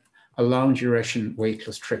again, a long duration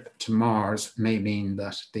weightless trip to Mars may mean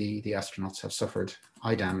that the astronauts have suffered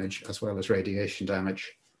eye damage as well as radiation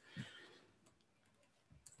damage.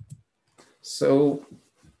 So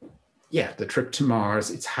yeah, the trip to Mars,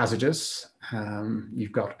 it's hazardous.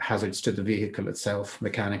 You've got hazards to the vehicle itself,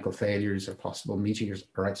 mechanical failures or possible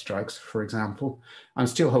meteorite strikes, for example. I'm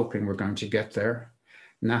still hoping we're going to get there.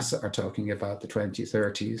 NASA are talking about the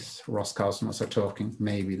 2030s. Roscosmos are talking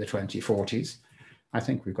maybe the 2040s. I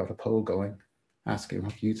think we've got a poll going, asking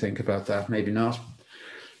what you think about that, maybe not.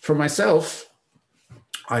 For myself,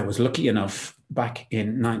 I was lucky enough back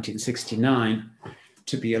in 1969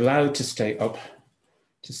 to be allowed to stay up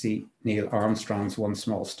to see Neil Armstrong's One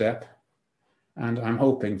Small Step. And I'm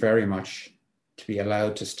hoping very much to be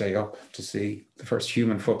allowed to stay up to see the first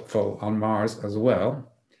human footfall on Mars as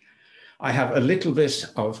well. I have a little bit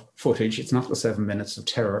of footage, it's not the 7 minutes of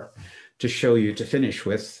terror, to show you to finish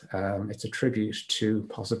with. It's a tribute to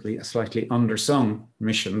possibly a slightly undersung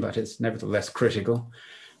mission that is nevertheless critical.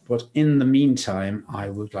 But in the meantime, I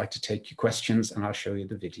would like to take your questions and I'll show you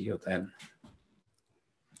the video then.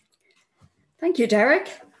 Thank you,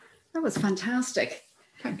 Derek. That was fantastic.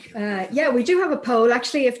 Thank you. Yeah, we do have a poll.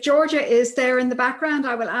 Actually, if Georgia is there in the background,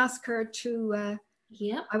 I will ask her to.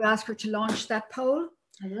 I will ask her to launch that poll.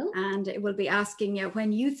 I will. And it will be asking you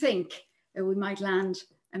when you think we might land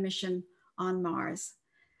a mission on Mars.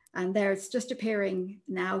 And there it's just appearing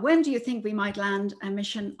now. When do you think we might land a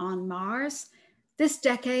mission on Mars? This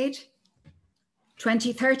decade,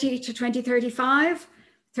 2030 to 2035,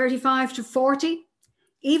 35 to 40,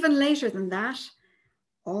 even later than that,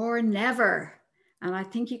 or never. And I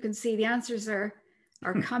think you can see the answers are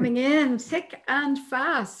coming in thick and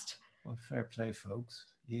fast. Well, fair play, folks.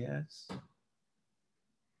 Yes.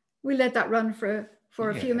 We'll let that run for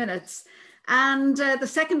a few minutes. And the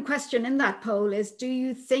second question in that poll is, do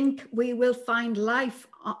you think we will find life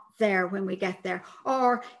there when we get there?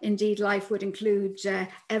 Or indeed life would include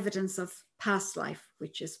evidence of past life,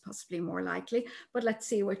 which is possibly more likely. But let's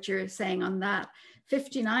see what you're saying on that.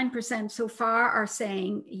 59% so far are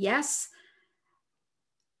saying yes,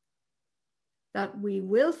 that we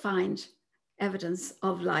will find evidence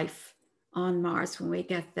of life on Mars when we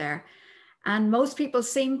get there. And most people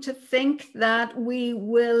seem to think that we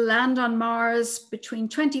will land on Mars between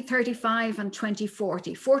 2035 and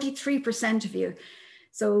 2040, 43% of you.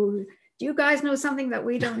 So do you guys know something that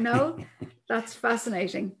we don't know? That's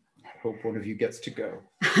fascinating. I hope one of you gets to go.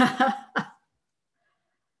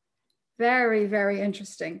 Very, very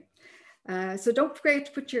interesting. So don't forget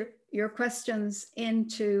to put your questions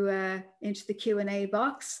into the Q&A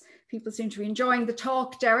box. People seem to be enjoying the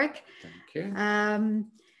talk, Derek. Thank you.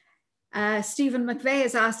 Stephen McVeigh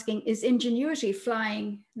is asking, is Ingenuity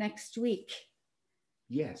flying next week?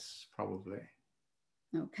 Yes, probably.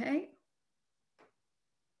 Okay.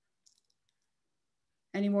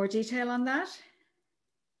 Any more detail on that?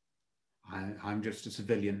 I'm just a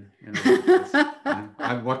civilian. You know,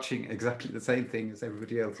 I'm watching exactly the same thing as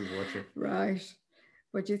everybody else is watching. Right.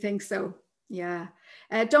 What do you think so? Yeah.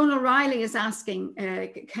 Donald Riley is asking,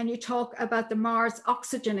 can you talk about the Mars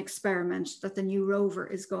oxygen experiment that the new rover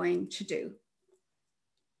is going to do?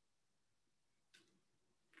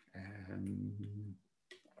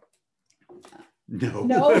 No.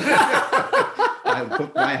 No. I'll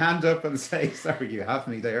put my hand up and say, sorry, you have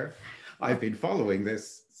me there. I've been following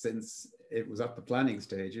this since it was at the planning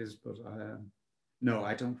stages, but no,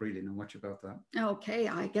 I don't really know much about that. Okay,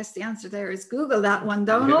 I guess the answer there is Google that one,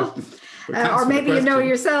 Donald. Yeah. Or maybe you know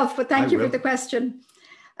yourself, but thank you for the question.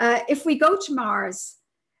 If we go to Mars,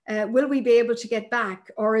 will we be able to get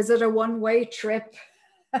back, or is it a one-way trip?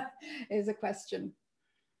 Is a question.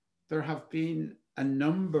 There have been a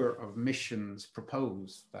number of missions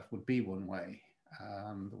proposed that would be one way.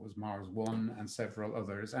 There was Mars 1 and several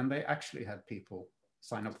others, and they actually had people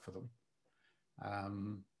sign up for them.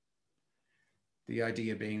 The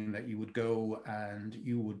idea being that you would go and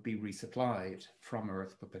you would be resupplied from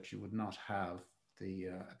Earth, but that you would not have the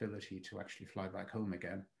ability to actually fly back home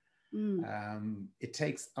again. It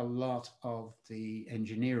takes a lot of the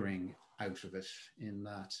engineering out of it, in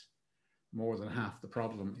that more than half the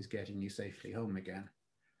problem is getting you safely home again.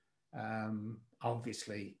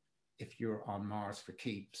 Obviously, if you're on Mars for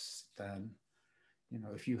keeps, then, you know,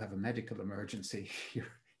 if you have a medical emergency,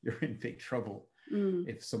 you're in big trouble.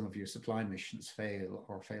 if some of your supply missions fail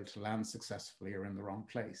or fail to land successfully or in the wrong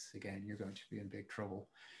place, again, you're going to be in big trouble.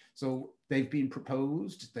 So they've been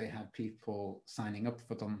proposed, they have people signing up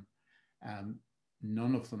for them.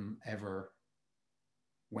 None of them ever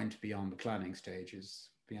went beyond the planning stages,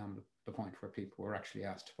 beyond the point where people were actually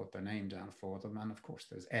asked to put their name down for them. And of course,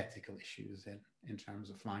 there's ethical issues in terms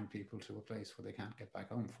of flying people to a place where they can't get back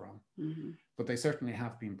home from. But they certainly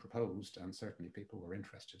have been proposed, and certainly people were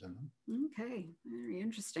interested in them. Okay, very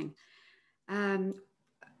interesting.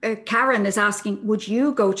 Karen is asking, would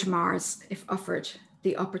you go to Mars if offered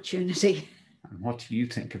the opportunity? And what do you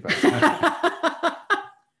think about that?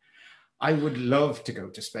 I would love to go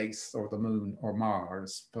to space or the moon or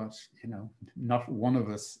Mars, but you know, not one of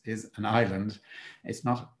us is an island. It's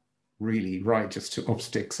not really right just to up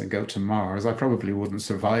sticks and go to Mars. I probably wouldn't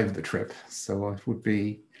survive the trip, so it would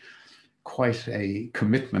be quite a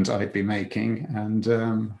commitment I'd be making. And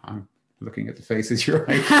I'm looking at the faces you're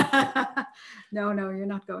making. No, you're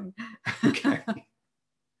not going. Okay.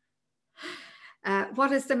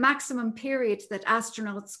 What is the maximum period that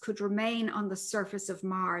astronauts could remain on the surface of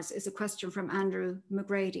Mars is a question from Andrew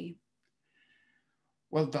McGrady.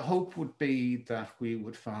 Well, the hope would be that we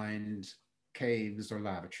would find caves or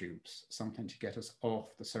lava tubes, something to get us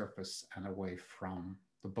off the surface and away from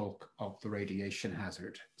the bulk of the radiation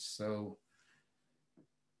hazard. So,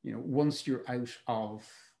 you know, once you're out of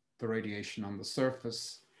the radiation on the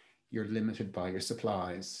surface, you're limited by your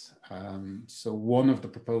supplies. So one of the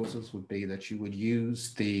proposals would be that you would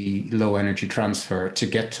use the low energy transfer to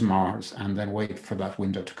get to Mars and then wait for that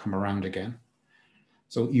window to come around again.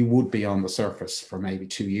 So you would be on the surface for maybe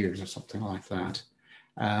 2 years or something like that.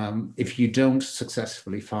 If you don't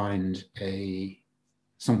successfully find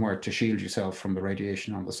somewhere to shield yourself from the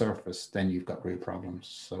radiation on the surface, then you've got real problems.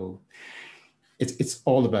 So it's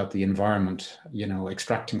all about the environment, you know,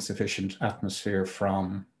 extracting sufficient atmosphere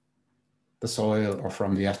from the soil or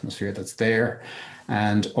from the atmosphere that's there,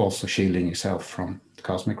 and also shielding yourself from the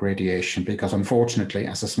cosmic radiation, because unfortunately,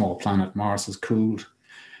 as a small planet, Mars is cooled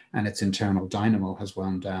and its internal dynamo has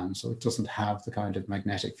wound down, so it doesn't have the kind of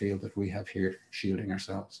magnetic field that we have here shielding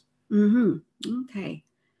ourselves. Okay.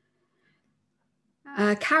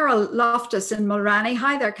 Carol Loftus in Mulranny.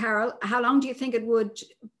 Hi there, Carol. How long do you think it would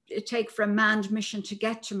take for a manned mission to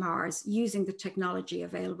get to Mars using the technology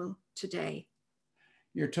available today?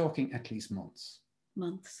 You're talking at least months.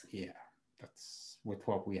 Months. Yeah, that's with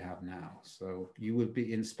what we have now. So you will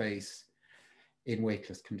be in space in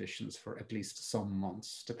weightless conditions for at least some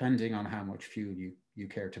months, depending on how much fuel you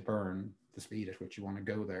care to burn, the speed at which you want to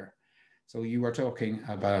go there. So you are talking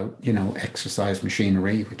about, you know, exercise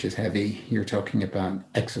machinery, which is heavy. You're talking about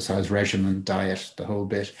exercise regimen, diet, the whole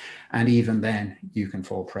bit. And even then you can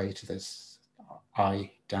fall prey to this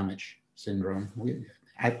eye damage syndrome.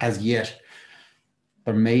 As yet,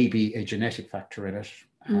 there may be a genetic factor in it.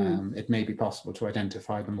 It may be possible to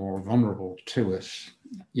identify the more vulnerable to it,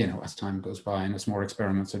 you know, as time goes by and as more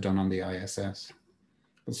experiments are done on the ISS.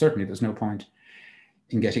 But certainly there's no point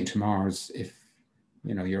in getting to Mars if,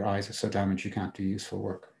 you know, your eyes are so damaged you can't do useful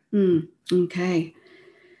work. Okay.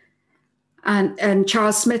 And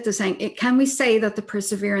Charles Smith is saying, can we say that the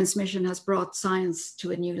Perseverance mission has brought science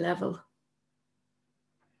to a new level?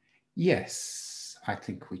 Yes, I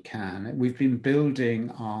think we can. We've been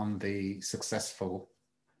building on the successful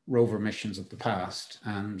rover missions of the past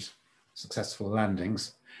and successful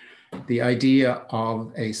landings. The idea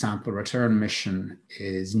of a sample return mission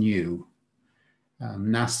is new.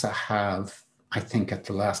 NASA have, I think at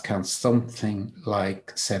the last count, something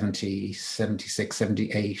like 70, 76,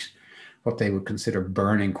 78, what they would consider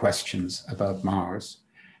burning questions about Mars.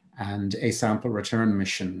 And a sample return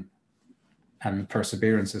mission, and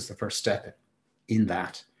Perseverance is the first step in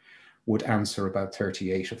that, would answer about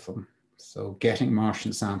 38 of them. So getting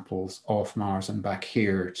Martian samples off Mars and back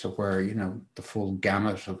here to where, you know, the full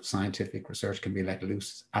gamut of scientific research can be let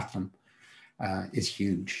loose at them is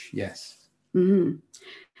huge, yes.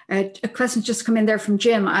 A question just come in there from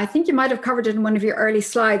Jim. I think you might have covered it in one of your early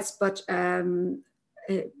slides, but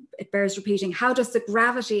it bears repeating. How does the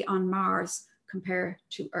gravity on Mars compare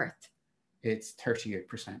to Earth? It's 38%.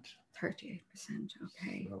 38%,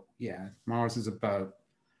 okay. So, yeah, Mars is about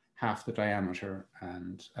half the diameter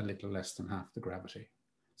and a little less than half the gravity.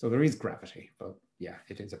 So there is gravity, but yeah,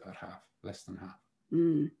 it is about half, less than half.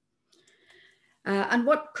 And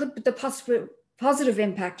what could the positive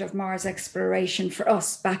impact of Mars exploration for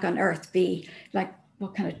us back on Earth be? Like,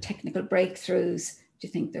 what kind of technical breakthroughs do you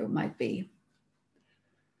think there might be?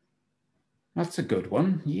 That's a good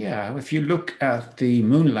one. Yeah, if you look at the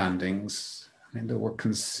moon landings, I mean, there were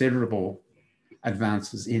considerable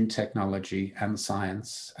advances in technology and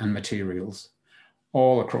science and materials.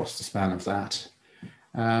 all across the span of that.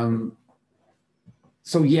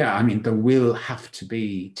 So yeah, I mean, there will have to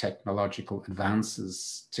be technological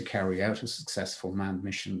advances to carry out a successful manned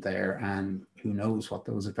mission there, and who knows what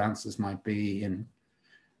those advances might be in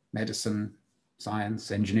medicine,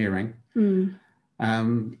 science, engineering.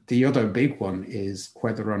 The other big one is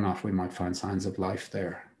whether or not we might find signs of life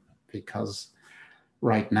there, because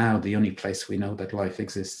right now the only place we know that life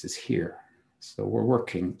exists is here. So we're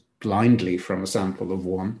working blindly from a sample of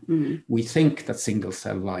one. We think that single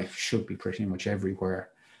cell life should be pretty much everywhere,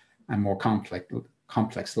 and more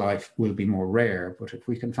complex life will be more rare. But if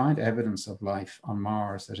we can find evidence of life on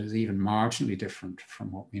Mars that is even marginally different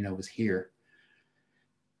from what we know is here,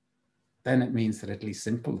 then it means that at least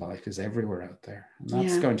simple life is everywhere out there. And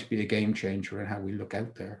that's going to be a game changer in how we look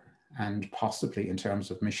out there, and possibly in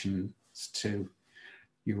terms of missions to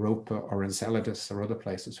Europa or Enceladus or other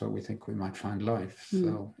places where we think we might find life.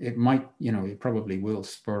 So it might, it probably will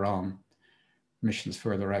spur on missions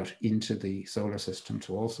further out into the solar system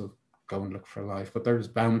to also go and look for life. But there's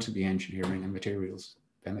bound to be engineering and materials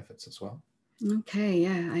benefits as well. Okay,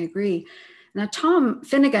 yeah, I agree. Now, Tom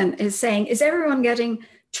Finnegan is saying, is everyone getting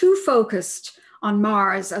too focused on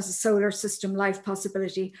Mars as a solar system life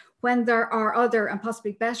possibility when there are other and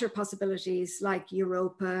possibly better possibilities like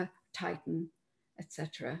Europa, Titan,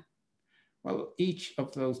 etc.? Well, each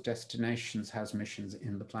of those destinations has missions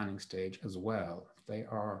in the planning stage as well. They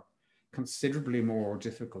are considerably more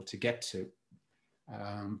difficult to get to.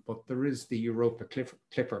 But there is the Europa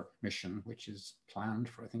Clipper mission, which is planned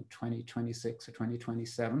for, I think, 2026 or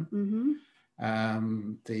 2027.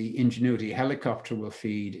 The Ingenuity helicopter will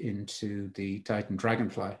feed into the Titan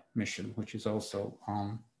Dragonfly mission, which is also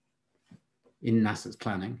in NASA's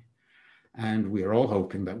planning. And we are all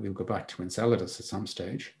hoping that we'll go back to Enceladus at some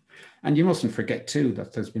stage. And you mustn't forget too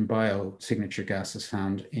that there's been biosignature gases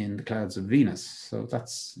found in the clouds of Venus. So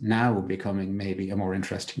that's now becoming maybe a more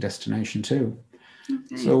interesting destination too.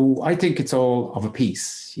 Okay. So I think it's all of a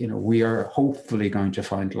piece. We are hopefully going to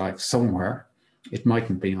find life somewhere. It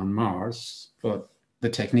mightn't be on Mars, but the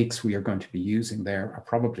techniques we are going to be using there are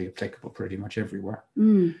probably applicable pretty much everywhere.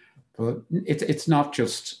 But it's not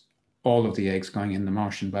just all of the eggs going in the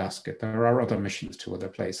Martian basket. There are other missions to other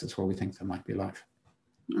places where we think there might be life.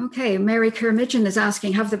 Okay, Mary Kermidgeon is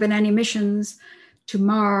asking, have there been any missions to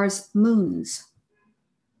Mars moons?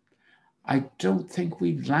 I don't think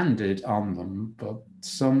we've landed on them, but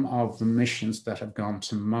some of the missions that have gone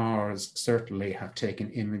to Mars certainly have taken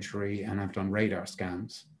imagery and have done radar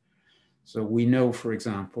scans. So we know, for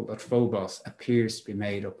example, that Phobos appears to be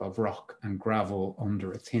made up of rock and gravel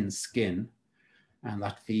under a thin skin, and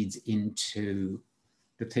that feeds into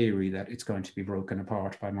the theory that it's going to be broken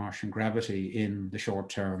apart by Martian gravity in the short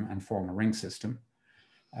term and form a ring system.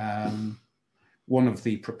 One of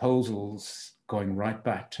the proposals going right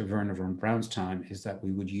back to Werner von Braun's time is that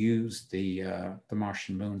we would use the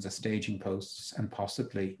Martian moons as staging posts and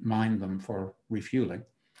possibly mine them for refueling.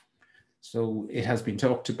 So it has been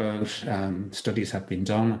talked about, studies have been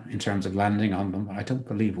done in terms of landing on them, but I don't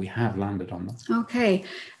believe we have landed on them. Okay,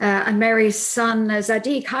 and Mary's son,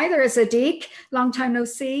 Zadik. Hi there, Zadik, long time no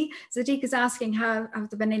see. Zadik is asking, have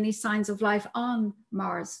there been any signs of life on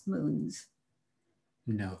Mars moons?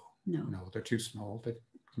 No, they're too small. They're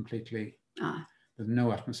completely, there's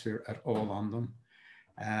no atmosphere at all on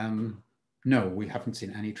them. No, we haven't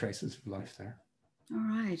seen any traces of life there.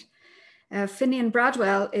 All right. Finian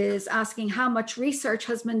Bradwell is asking how much research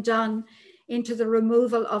has been done into the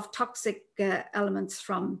removal of toxic elements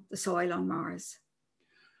from the soil on Mars,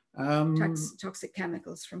 toxic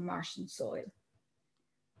chemicals from Martian soil.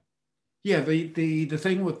 Yeah, the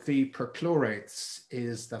thing with the perchlorates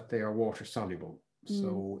is that they are water soluble.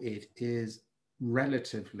 So it is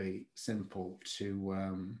relatively simple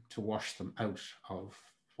to wash them out of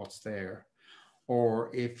what's there.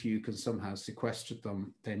 Or if you can somehow sequester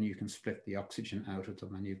them, then you can split the oxygen out of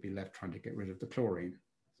them and you'd be left trying to get rid of the chlorine.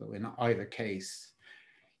 So in either case,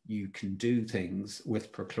 you can do things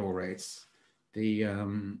with perchlorates. The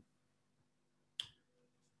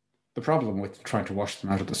problem with trying to wash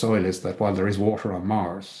them out of the soil is that while there is water on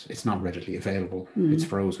Mars, it's not readily available. It's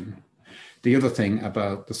frozen. The other thing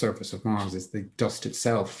about the surface of Mars is the dust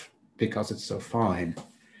itself, because it's so fine,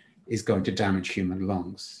 is going to damage human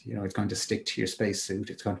lungs. It's going to stick to your spacesuit.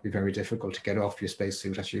 It's going to be very difficult to get off your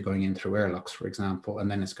spacesuit as you're going in through airlocks, for example, and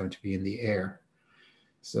then it's going to be in the air.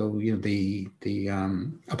 So, the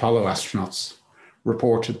Apollo astronauts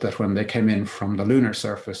reported that when they came in from the lunar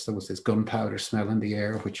surface, there was this gunpowder smell in the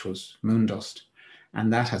air, which was moon dust.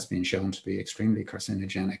 And that has been shown to be extremely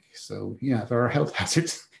carcinogenic. So yeah, there are health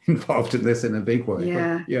hazards involved in this in a big way.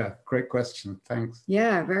 Yeah. But yeah, great question. Thanks.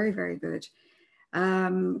 Yeah, very, very good.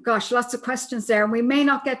 Gosh, lots of questions there, and we may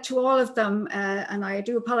not get to all of them, and I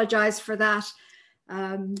do apologize for that.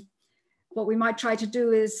 What we might try to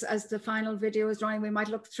do is, as the final video is running, we might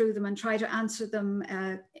look through them and try to answer them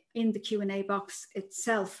in the Q&A box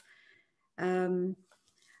itself. But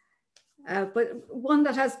one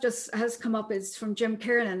that has come up is from Jim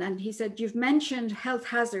Kiernan, and he said, you've mentioned health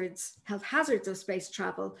hazards of space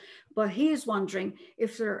travel, but he is wondering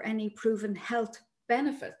if there are any proven health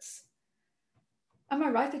benefits. Am I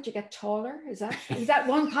right that you get taller? Is that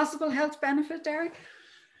one possible health benefit, Derek?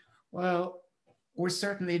 Well, we're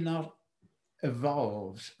certainly not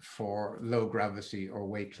evolved for low gravity or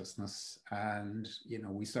weightlessness. And, you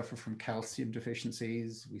know, we suffer from calcium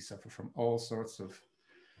deficiencies. We suffer from all sorts of,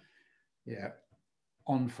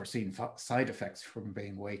 unforeseen side effects from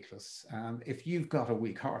being weightless. If you've got a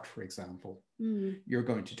weak heart, for example, you're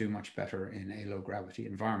going to do much better in a low gravity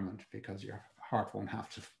environment because your heart won't have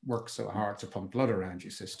to work so hard to pump blood around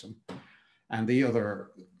your system. And the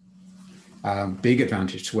other big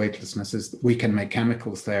advantage to weightlessness is that we can make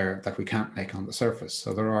chemicals there that we can't make on the surface.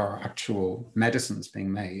 So there are actual medicines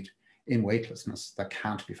being made in weightlessness that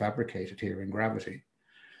can't be fabricated here in gravity.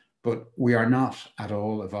 But we are not at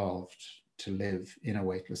all evolved to live in a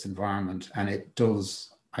weightless environment. And it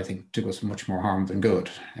does, I think, do us much more harm than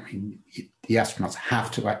good. I mean, the astronauts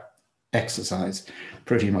have to exercise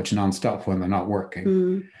pretty much nonstop when they're not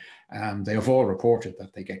working. They have all reported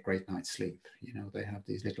that they get great night's sleep. You know, they have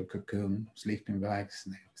these little cocoon sleeping bags,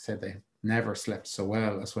 and they said they never slept so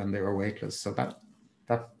well as when they were weightless. So that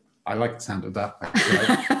I like the sound of that.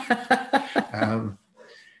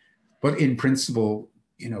 But in principle,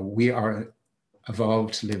 you know, we are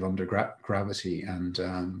evolved to live under gravity,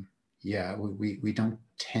 and we don't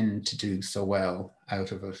tend to do so well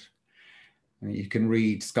out of it. I mean, you can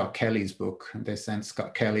read Scott Kelly's book. They sent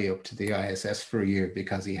Scott Kelly up to the ISS for a year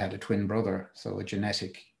because he had a twin brother, so a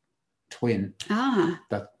genetic twin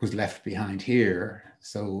that was left behind here.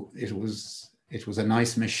 So it was a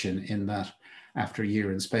nice mission in that after a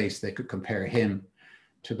year in space, they could compare him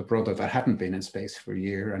to the brother that hadn't been in space for a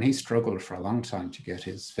year. And he struggled for a long time to get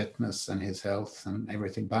his fitness and his health and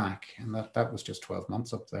everything back. And that was just 12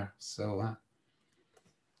 months up there. So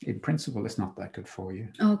in principle, it's not that good for you.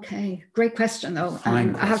 Okay, great question though.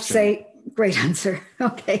 Fine I have to say, great answer.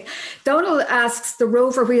 Okay. Donald asks, the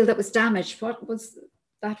rover wheel that was damaged, what was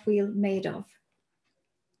that wheel made of?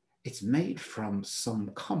 It's made from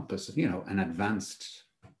some composite, you know, an advanced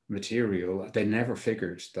material. They never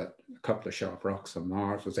figured that a couple of sharp rocks on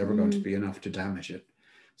Mars was ever going to be enough to damage it.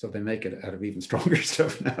 So they make it out of even stronger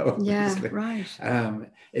stuff now. Yeah, obviously. right.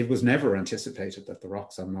 It was never anticipated that the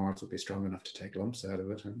rocks on Mars would be strong enough to take lumps out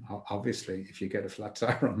of it. And obviously, if you get a flat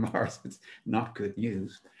tire on Mars, it's not good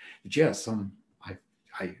news. But yeah, I'm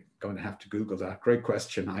going to have to Google that. Great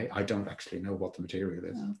question. I don't actually know what the material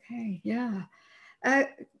is. Okay, yeah.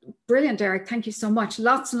 Brilliant, Eric. Thank you so much.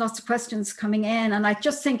 Lots and lots of questions coming in. And I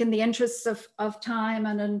just think in the interests of time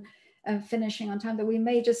and finishing on time that we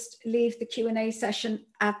may just leave the Q&A session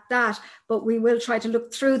at that, but we will try to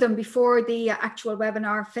look through them before the actual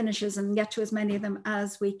webinar finishes and get to as many of them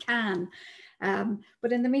as we can.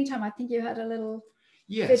 But in the meantime, I think you had a little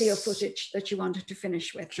video footage that you wanted to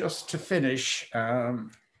finish with. Just to finish,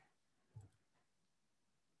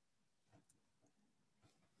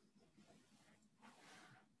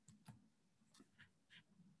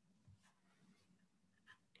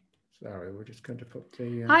 sorry, we're just going to put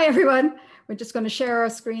the... Hi, everyone. We're just going to share our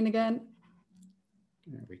screen again.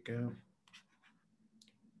 There we go.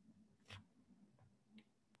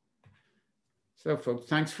 So, folks,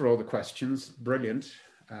 thanks for all the questions. Brilliant.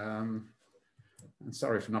 I'm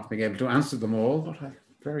sorry for not being able to answer them all, but I'm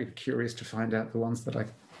very curious to find out the ones that I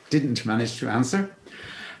didn't manage to answer.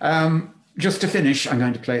 Just to finish, I'm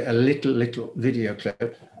going to play a little video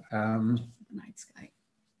clip. Night sky.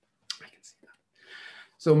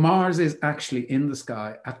 So Mars is actually in the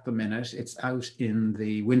sky at the minute. It's out in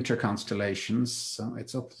the winter constellations. So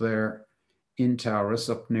it's up there in Taurus,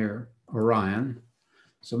 up near Orion.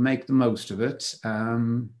 So make the most of it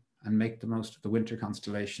and make the most of the winter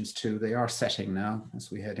constellations too. They are setting now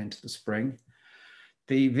as we head into the spring.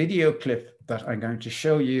 The video clip that I'm going to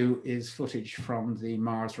show you is footage from the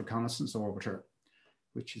Mars Reconnaissance Orbiter,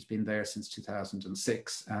 which has been there since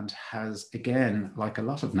 2006 and has, again, like a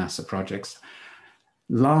lot of NASA projects,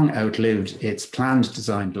 long outlived its planned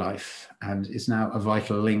designed life and is now a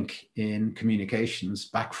vital link in communications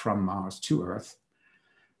back from Mars to Earth.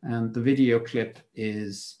 And the video clip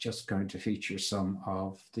is just going to feature some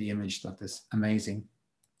of the image that this amazing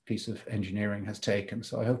piece of engineering has taken.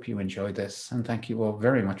 So I hope you enjoy this, and thank you all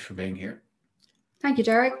very much for being here. Thank you,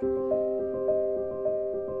 Derek.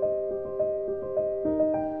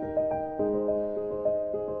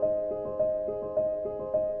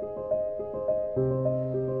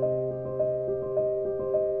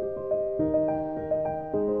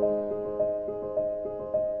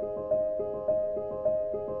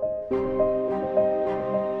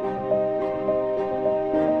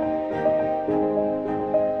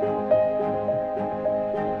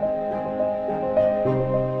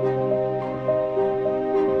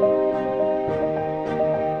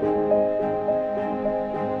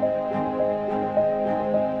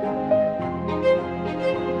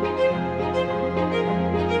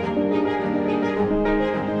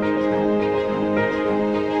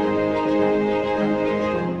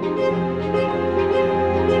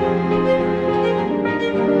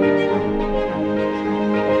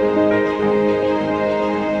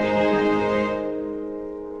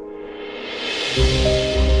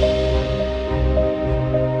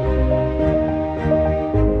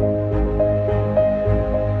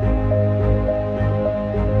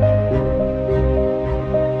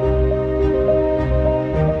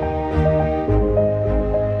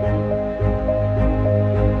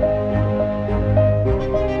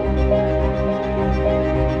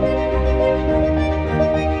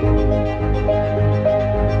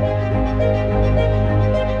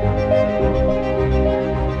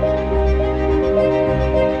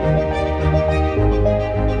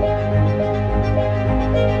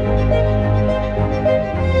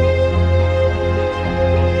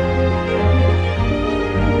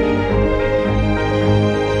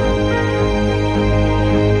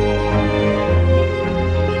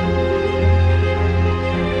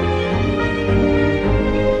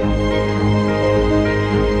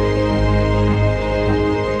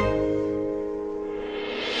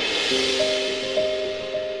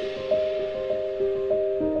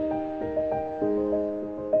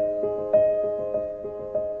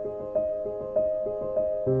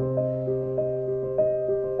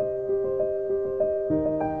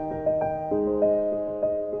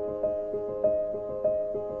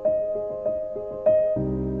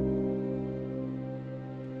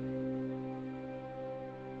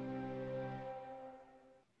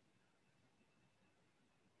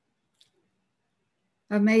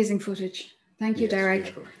 Amazing footage. Thank you, Yes, Derek.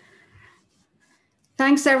 beautiful.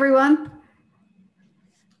 Thanks, everyone.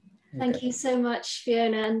 Thank you so much,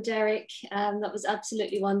 Fiona and Derek. That was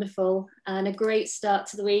absolutely wonderful and a great start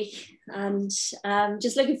to the week. And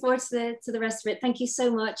just looking forward to the rest of it. Thank you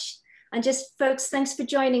so much. And just folks, thanks for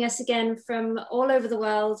joining us again from all over the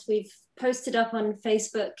world. We've posted up on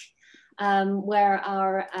Facebook where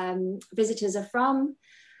our visitors are from.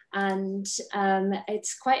 And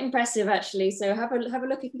it's quite impressive actually. So have a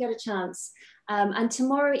look if you get a chance. And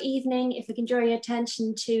tomorrow evening, if we can draw your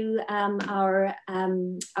attention to our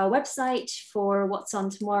website for what's on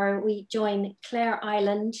tomorrow, we join Clare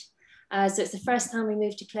Island. So it's the first time we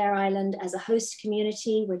moved to Clare Island as a host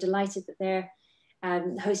community. We're delighted that they're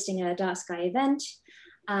hosting a dark sky event.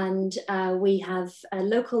 And we have a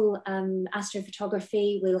local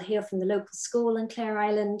astrophotography. We'll hear from the local school in Clare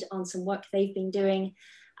Island on some work they've been doing.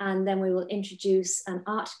 And then we will introduce an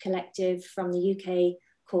art collective from the UK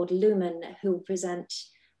called Lumen, who will present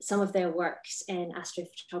some of their works in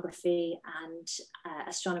astrophotography and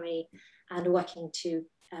astronomy and working to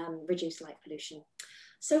reduce light pollution.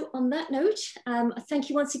 So on that note, thank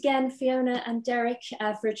you once again, Fiona and Derek,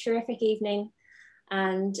 for a terrific evening.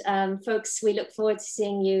 And folks, we look forward to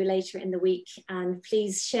seeing you later in the week. And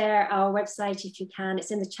please share our website if you can. It's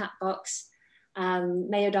in the chat box,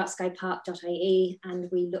 mayodarkskypark.ie, and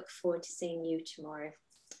we look forward to seeing you tomorrow.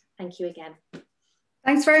 Thank you again.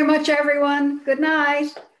 Thanks very much, everyone. Good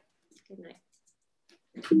night. Good night.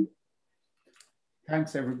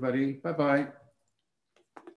 Thanks, everybody. Bye-bye.